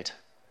battles ahead.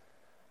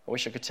 I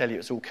wish I could tell you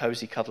it's all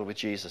cosy cuddle with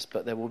Jesus,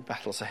 but there will be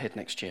battles ahead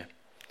next year.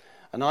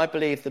 And I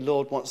believe the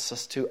Lord wants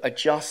us to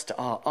adjust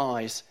our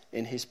eyes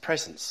in his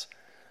presence,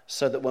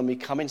 so that when we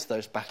come into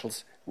those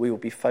battles, we will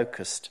be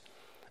focused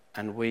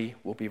and we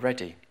will be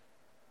ready.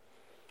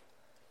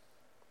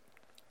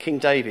 King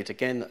David,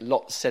 again, a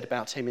lot said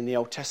about him in the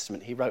Old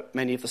Testament. He wrote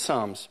many of the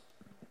Psalms.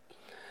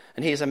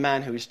 And he is a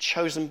man who is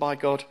chosen by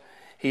God.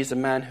 He is a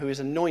man who is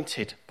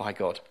anointed by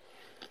God.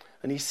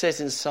 And he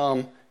says in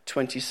Psalm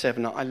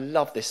 27, I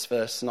love this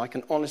verse, and I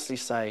can honestly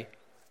say,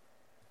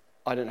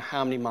 I don't know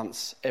how many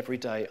months, every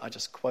day, I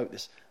just quote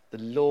this. The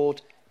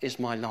Lord is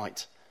my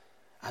light,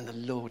 and the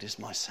Lord is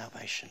my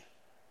salvation.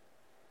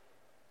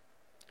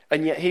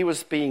 And yet he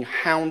was being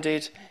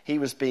hounded, he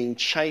was being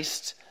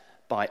chased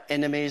by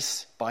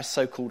enemies, by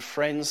so-called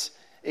friends.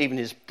 Even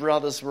his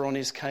brothers were on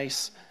his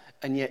case.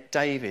 And yet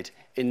David,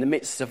 in the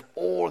midst of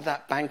all of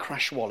that bang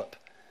crash wallop,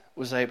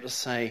 was able to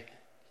say,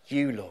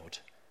 you, Lord,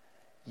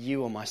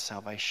 you are my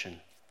salvation.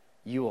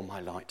 You are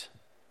my light.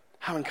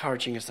 How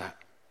encouraging is that?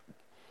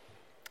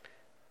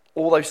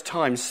 All those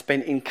times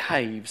spent in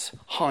caves,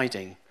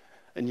 hiding,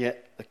 and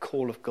yet the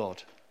call of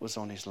God was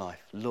on his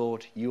life.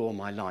 Lord, you are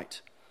my light,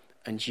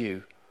 and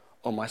you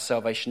are my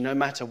salvation. No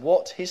matter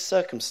what his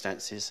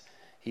circumstances,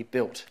 he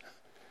built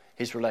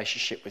his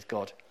relationship with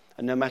God.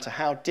 And no matter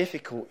how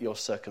difficult your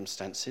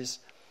circumstances,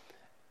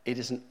 it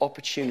is an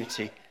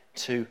opportunity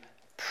to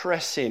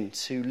press in,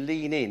 to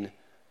lean in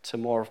to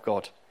more of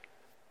God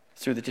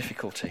through the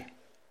difficulty.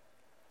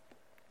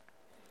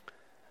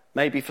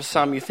 Maybe for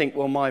some you think,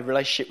 well, my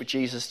relationship with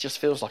Jesus just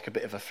feels like a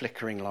bit of a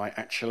flickering light,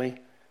 actually.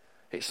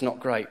 It's not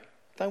great.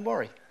 Don't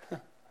worry.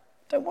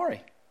 Don't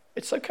worry.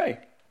 It's okay.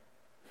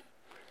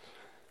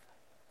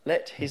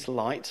 Let his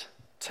light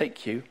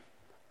take you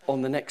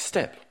on the next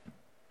step.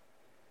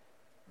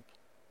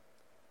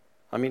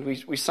 I mean,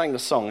 we sang the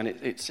song, and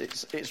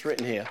it's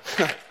written here.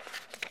 You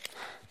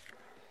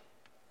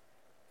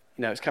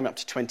know, it's coming up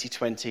to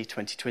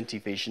 2020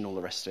 vision, all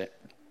the rest of it.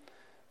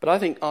 But I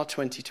think our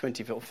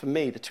 2020, for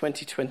me, the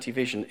 2020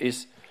 vision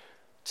is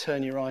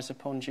turn your eyes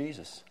upon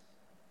Jesus.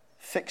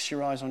 Fix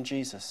your eyes on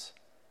Jesus.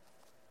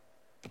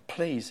 But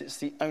please, it's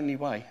the only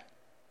way,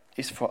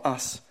 is for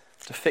us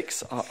to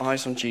fix our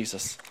eyes on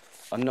Jesus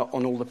and not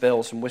on all the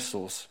bells and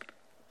whistles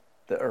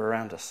that are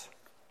around us.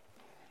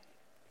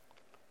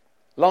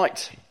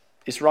 Light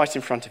is right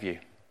in front of you.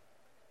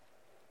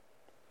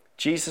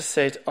 Jesus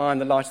said, I am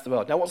the light of the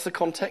world. Now, what's the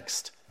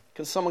context?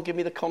 Can someone give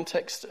me the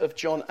context of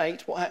John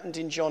 8? What happened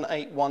in John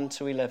 8, 1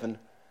 to 11?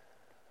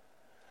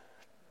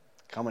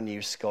 Come on,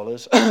 you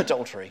scholars.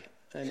 Adultery.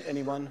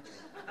 Anyone?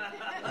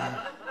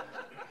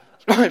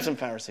 Scribes and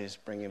Pharisees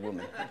bring a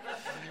woman.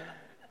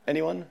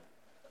 Anyone?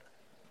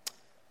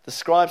 The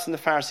scribes and the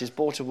Pharisees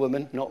brought a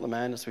woman, not the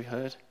man, as we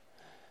heard,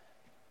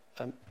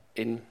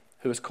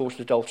 who was caught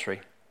in adultery.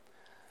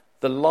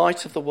 The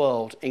light of the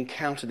world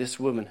encountered this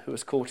woman who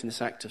was caught in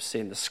this act of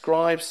sin. The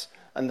scribes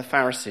and the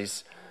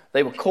Pharisees,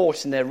 they were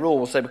caught in their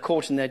rules, they were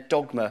caught in their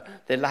dogma,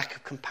 their lack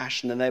of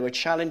compassion, and they were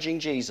challenging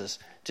Jesus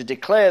to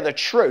declare the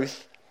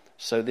truth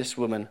so this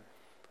woman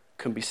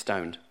can be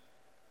stoned.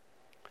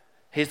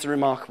 Here's the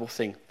remarkable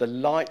thing. The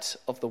light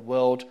of the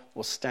world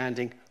was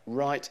standing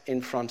right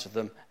in front of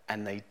them,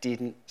 and they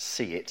didn't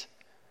see it.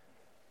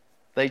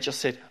 They just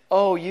said,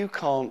 oh, you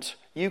can't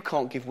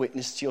give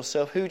witness to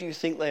yourself. Who do you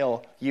think they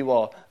are? You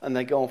are. And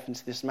they go off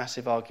into this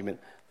massive argument.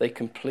 They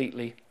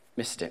completely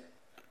missed it.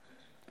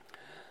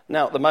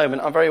 Now, at the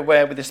moment, I'm very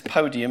aware with this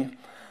podium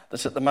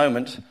that at the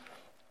moment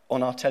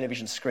on our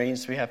television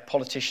screens, we have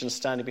politicians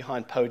standing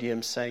behind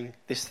podiums saying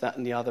this, that,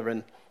 and the other,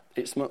 and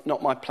it's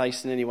not my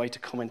place in any way to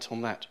comment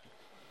on that.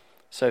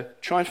 So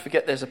try and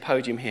forget there's a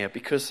podium here,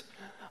 because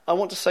I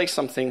want to say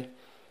something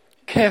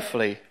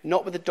carefully,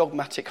 not with a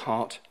dogmatic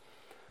heart,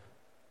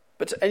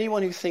 but to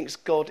anyone who thinks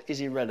God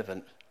is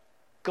irrelevant.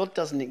 God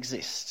doesn't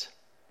exist.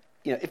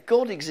 You know, if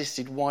God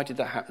existed, why did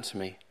that happen to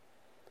me?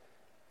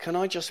 Can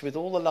I just, with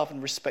all the love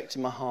and respect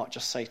in my heart,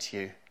 just say to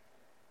you,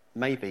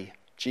 maybe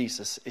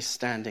Jesus is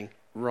standing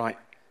right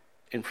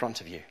in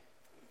front of you.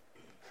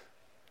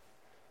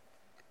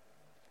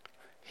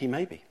 He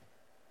may be.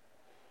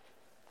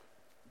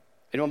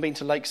 Anyone been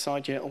to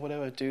Lakeside yet or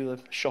whatever, do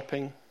the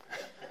shopping?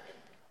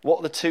 What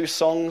are the two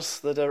songs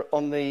that are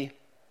on the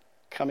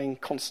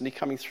constantly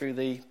coming through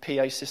the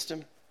PA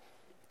system?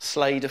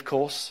 Slade, of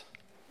course.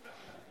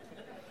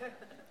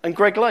 And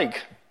Greg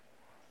Lake,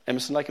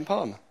 Emerson, Lake and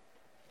Palmer.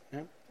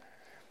 Yeah.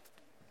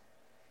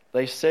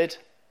 They said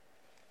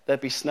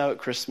there'd be snow at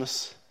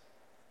Christmas.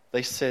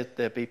 They said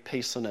there'd be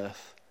peace on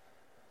earth.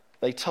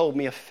 They told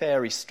me a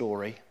fairy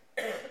story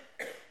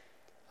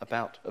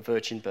about a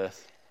virgin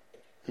birth.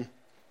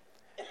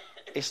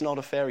 It's not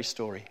a fairy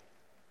story.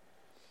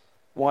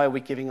 Why are we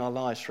giving our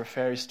lives for a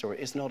fairy story?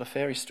 It's not a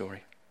fairy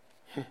story.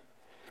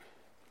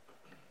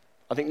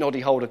 I think Noddy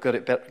Holder got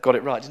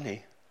it right, didn't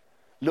he?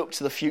 Look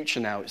to the future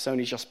now. It's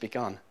only just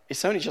begun.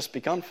 It's only just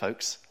begun,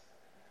 folks.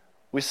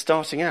 We're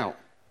starting out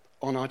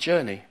on our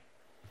journey.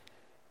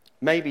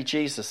 Maybe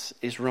Jesus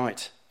is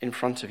right in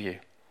front of you.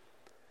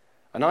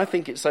 And I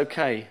think it's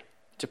okay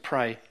to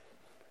pray,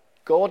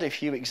 God,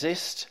 if you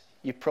exist,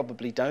 you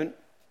probably don't.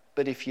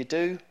 But if you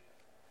do,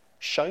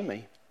 show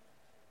me.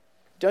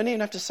 Don't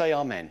even have to say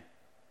amen.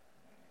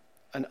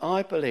 And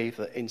I believe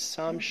that in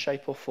some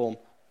shape or form,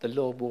 the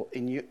Lord will,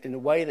 in a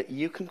way that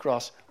you can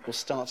grasp, will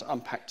start to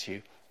unpack to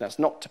you. That's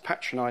not to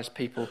patronise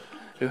people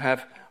who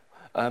have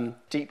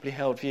deeply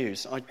held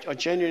views. I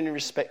genuinely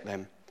respect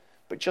them.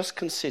 But just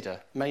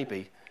consider,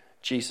 maybe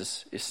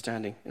Jesus is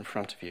standing in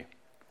front of you.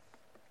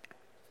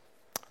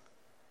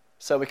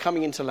 So we're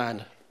coming into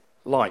land.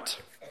 Light.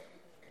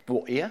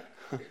 What ear?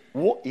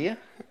 What ear?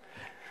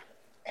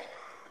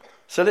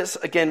 So let's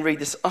again read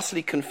this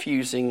utterly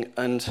confusing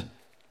and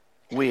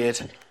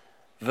weird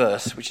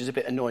verse, which is a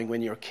bit annoying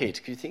when you're a kid,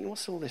 because you think,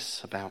 what's all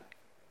this about?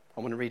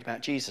 I want to read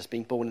about Jesus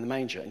being born in the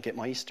manger and get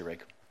my Easter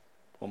egg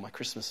or my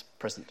Christmas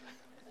present.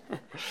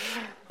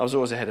 I was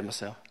always ahead of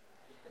myself.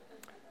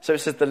 So it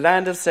says, the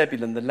land of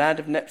Zebulun, the land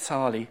of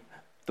Naphtali,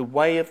 the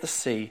way of the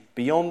sea,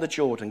 beyond the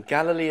Jordan,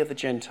 Galilee of the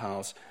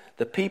Gentiles,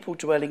 the people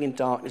dwelling in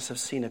darkness have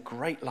seen a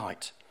great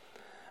light,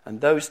 and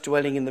those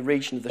dwelling in the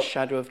region of the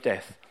shadow of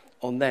death,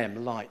 on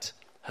them light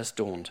has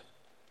dawned.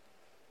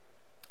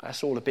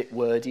 That's all a bit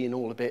wordy and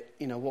all a bit,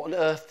 what on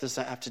earth does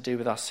that have to do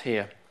with us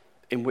here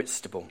in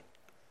Whitstable?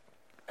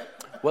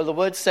 Well, the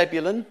word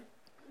Zebulun,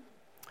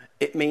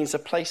 it means a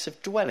place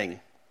of dwelling.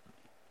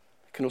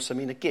 It can also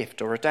mean a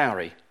gift or a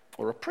dowry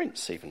or a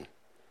prince even.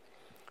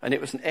 And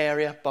it was an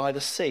area by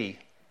the sea.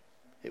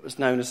 It was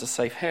known as a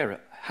safe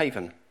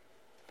haven.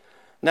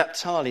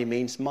 Naphtali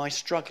means my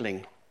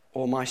struggling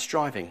or my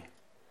striving.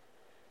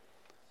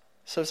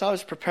 So as I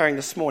was preparing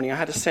this morning, I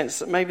had a sense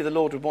that maybe the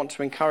Lord would want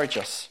to encourage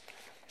us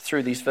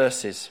through these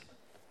verses.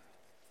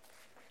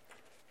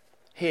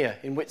 Here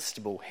in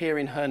Whitstable, here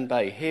in Herne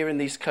Bay, here in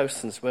these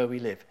coastlands where we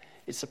live,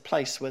 it's a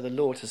place where the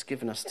Lord has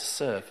given us to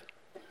serve.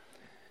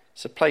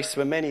 It's a place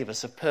where many of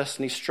us have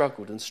personally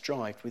struggled and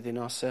strived within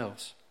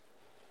ourselves.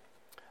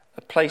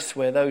 A place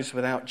where those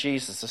without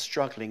Jesus are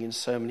struggling in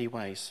so many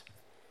ways,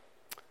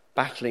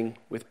 battling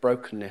with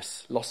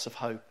brokenness, loss of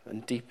hope,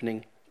 and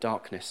deepening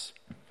darkness.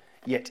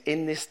 Yet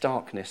in this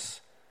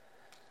darkness,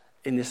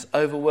 in this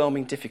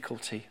overwhelming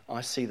difficulty,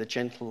 I see the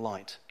gentle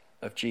light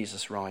of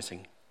Jesus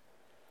rising.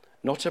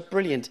 Not a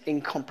brilliant,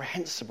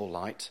 incomprehensible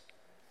light,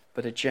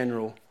 but a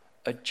gentle,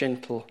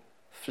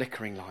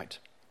 flickering light.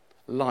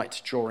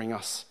 Light drawing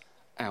us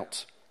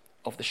out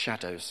of the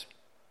shadows.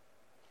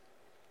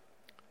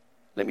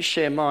 Let me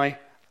share my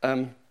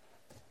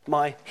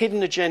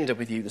hidden agenda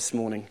with you this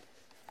morning.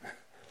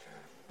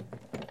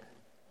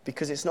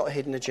 Because it's not a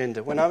hidden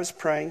agenda. When I was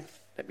praying,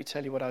 let me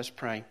tell you what I was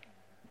praying.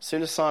 As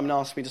soon as Simon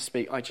asked me to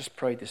speak, I just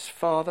prayed this.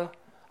 Father,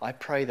 I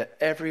pray that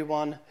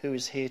everyone who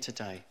is here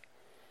today,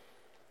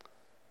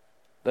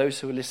 those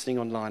who are listening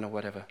online or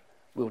whatever,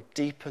 will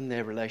deepen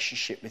their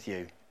relationship with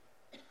you.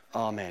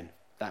 Amen.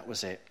 That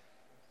was it.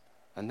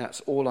 And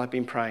that's all I've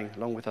been praying,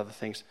 along with other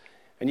things.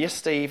 And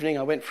yesterday evening,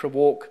 I went for a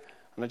walk,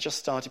 and I just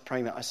started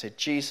praying that. I said,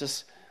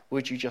 Jesus,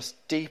 would people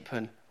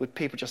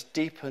just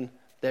deepen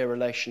their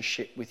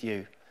relationship with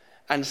you?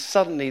 And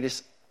suddenly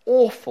this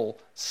awful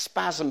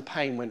spasm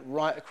pain went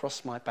right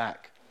across my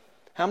back.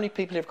 How many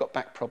people have got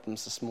back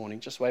problems this morning?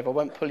 Just wave. I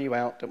won't pull you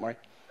out, don't worry.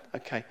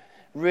 Okay.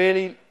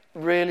 Really,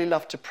 really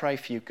love to pray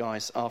for you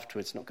guys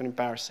afterwards. Not going to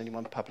embarrass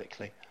anyone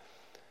publicly.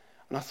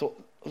 And I thought,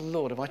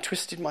 Lord, have I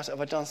twisted myself?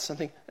 Have I done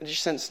something? And you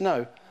sense,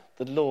 no,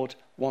 the Lord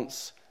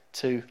wants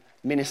to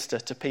minister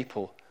to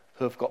people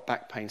who have got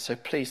back pain. So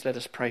please let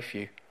us pray for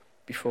you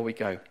before we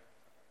go.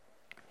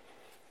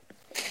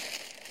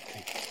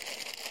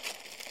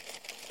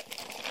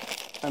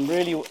 I'm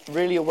really,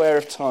 really aware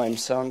of time,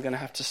 so I'm going to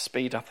have to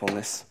speed up on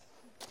this.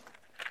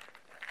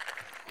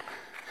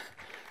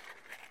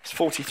 It's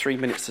 43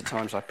 minutes the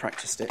times I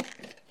practiced it.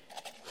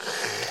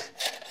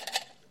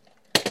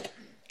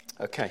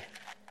 Okay.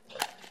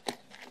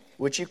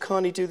 Would you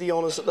kindly do the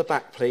honours at the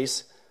back,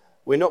 please?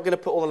 We're not going to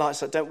put all the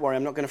lights up. Don't worry,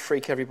 I'm not going to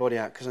freak everybody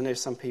out, because I know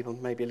some people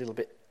maybe feel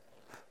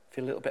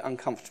a little bit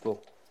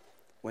uncomfortable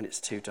when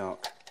it's too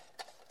dark.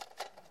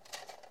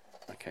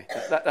 Okay,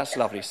 that's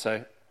lovely.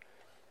 So,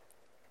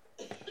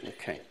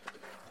 okay.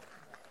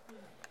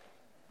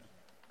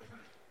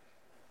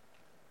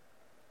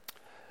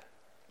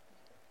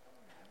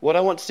 What I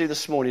want to do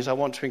this morning is I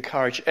want to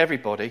encourage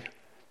everybody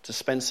to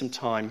spend some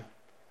time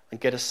and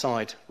get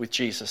aside with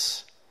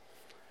Jesus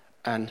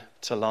and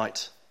to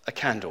light a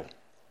candle.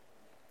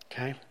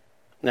 Okay?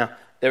 Now,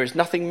 there is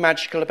nothing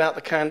magical about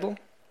the candle.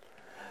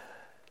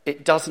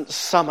 It doesn't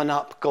summon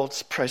up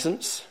God's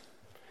presence.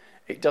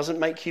 It doesn't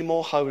make you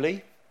more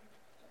holy.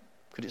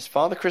 Because it's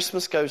Father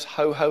Christmas goes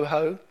ho, ho,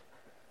 ho.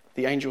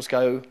 The angels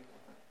go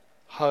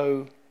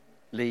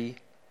holy,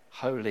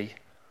 holy,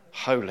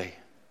 holy.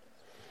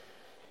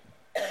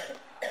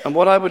 And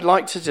what I would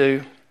like to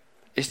do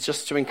is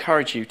just to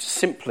encourage you to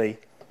simply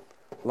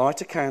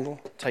light a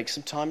candle, take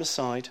some time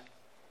aside,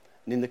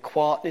 and in the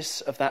quietness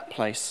of that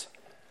place,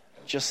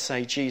 just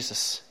say,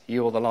 Jesus,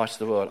 you are the light of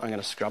the world. I'm going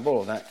to scrub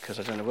all of that because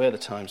I don't know where the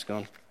time's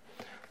gone.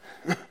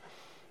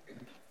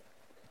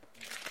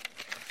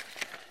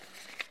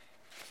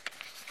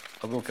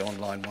 I will go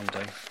online one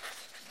day.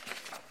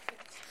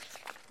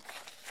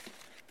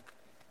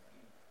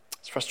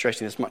 It's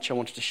frustrating. There's much I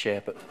wanted to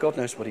share, but God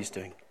knows what he's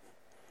doing.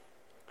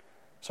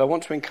 So I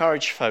want to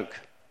encourage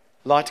folk.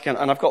 Light a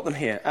candle. And I've got them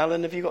here.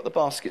 Alan, have you got the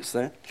baskets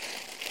there?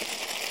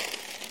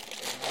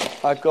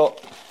 I've got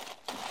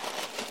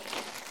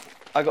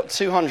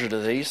 200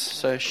 of these,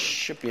 so it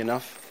should be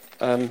enough.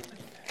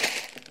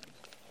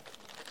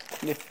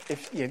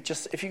 If you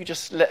could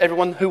just let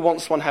everyone who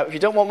wants one have it. If you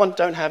don't want one,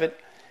 don't have it.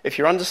 If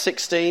you're under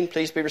 16,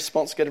 please be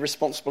responsible. Get a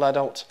responsible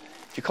adult.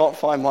 If you can't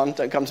find one,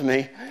 don't come to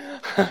me.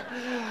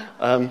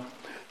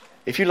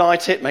 If you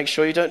light it, make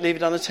sure you don't leave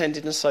it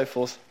unattended and so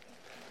forth.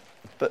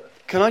 But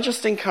can I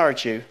just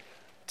encourage you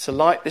to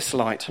light this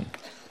light? And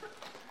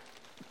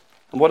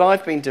what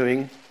I've been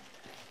doing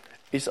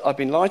is I've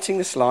been lighting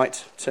this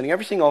light, turning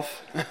everything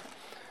off.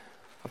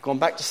 I've gone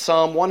back to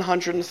Psalm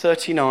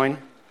 139,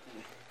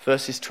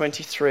 verses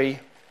 23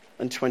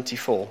 and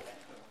 24.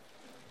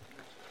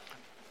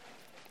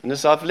 And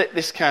as I've lit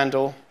this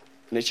candle,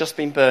 and it's just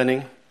been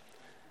burning,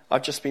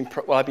 I've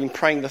been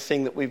praying the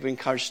thing that we've been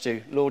encouraged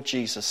to do. Lord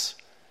Jesus,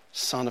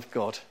 Son of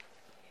God,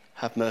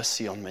 have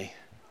mercy on me.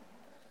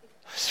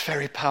 It's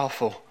very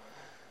powerful.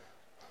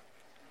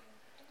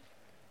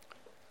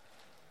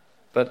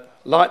 But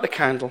light the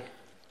candle.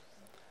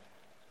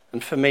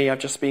 And for me, I've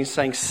just been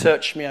saying,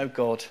 search me, O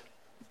God,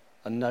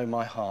 and know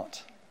my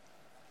heart.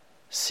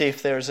 See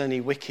if there is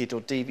any wicked or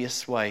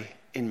devious way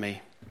in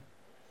me.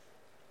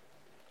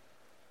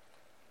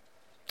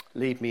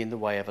 Lead me in the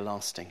way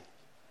everlasting.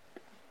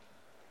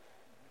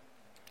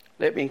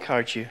 Let me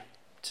encourage you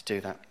to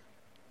do that.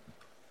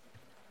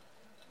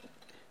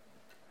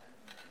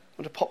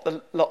 I want to pop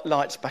the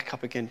lights back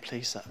up again,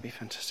 please. That would be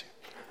fantastic.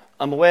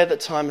 I'm aware that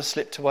time has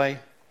slipped away.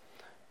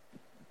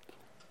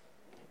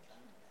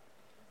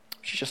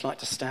 Would you just like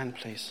to stand,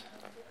 please?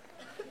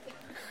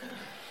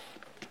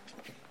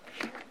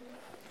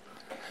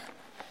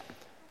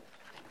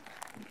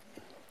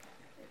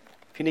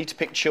 If you need to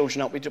pick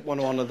children up, we want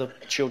to honour the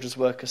children's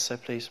workers, so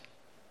please,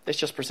 let's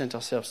just present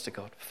ourselves to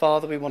God.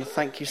 Father, we want to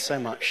thank you so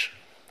much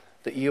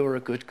that you are a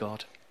good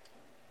God.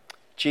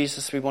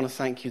 Jesus, we want to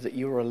thank you that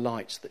you are a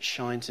light that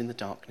shines in the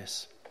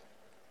darkness.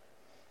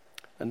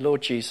 And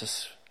Lord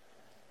Jesus,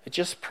 I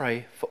just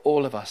pray for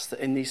all of us that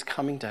in these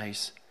coming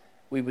days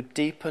we would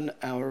deepen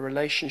our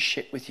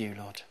relationship with you,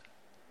 Lord.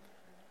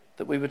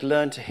 That we would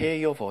learn to hear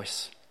your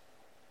voice.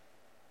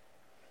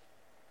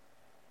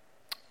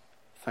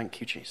 Thank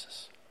you,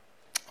 Jesus.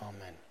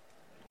 Amen.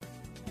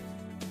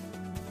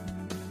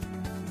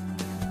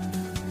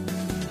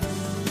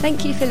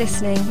 Thank you for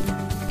listening.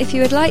 If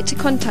you would like to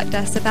contact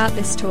us about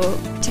this talk,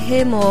 to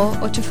hear more,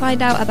 or to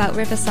find out about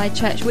Riverside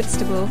Church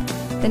Whitstable,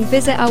 then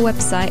visit our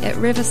website at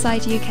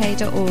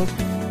riversideuk.org.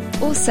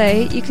 Also,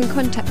 you can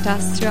contact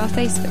us through our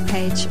Facebook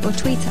page or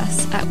tweet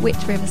us at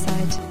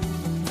 @WhitRiverside.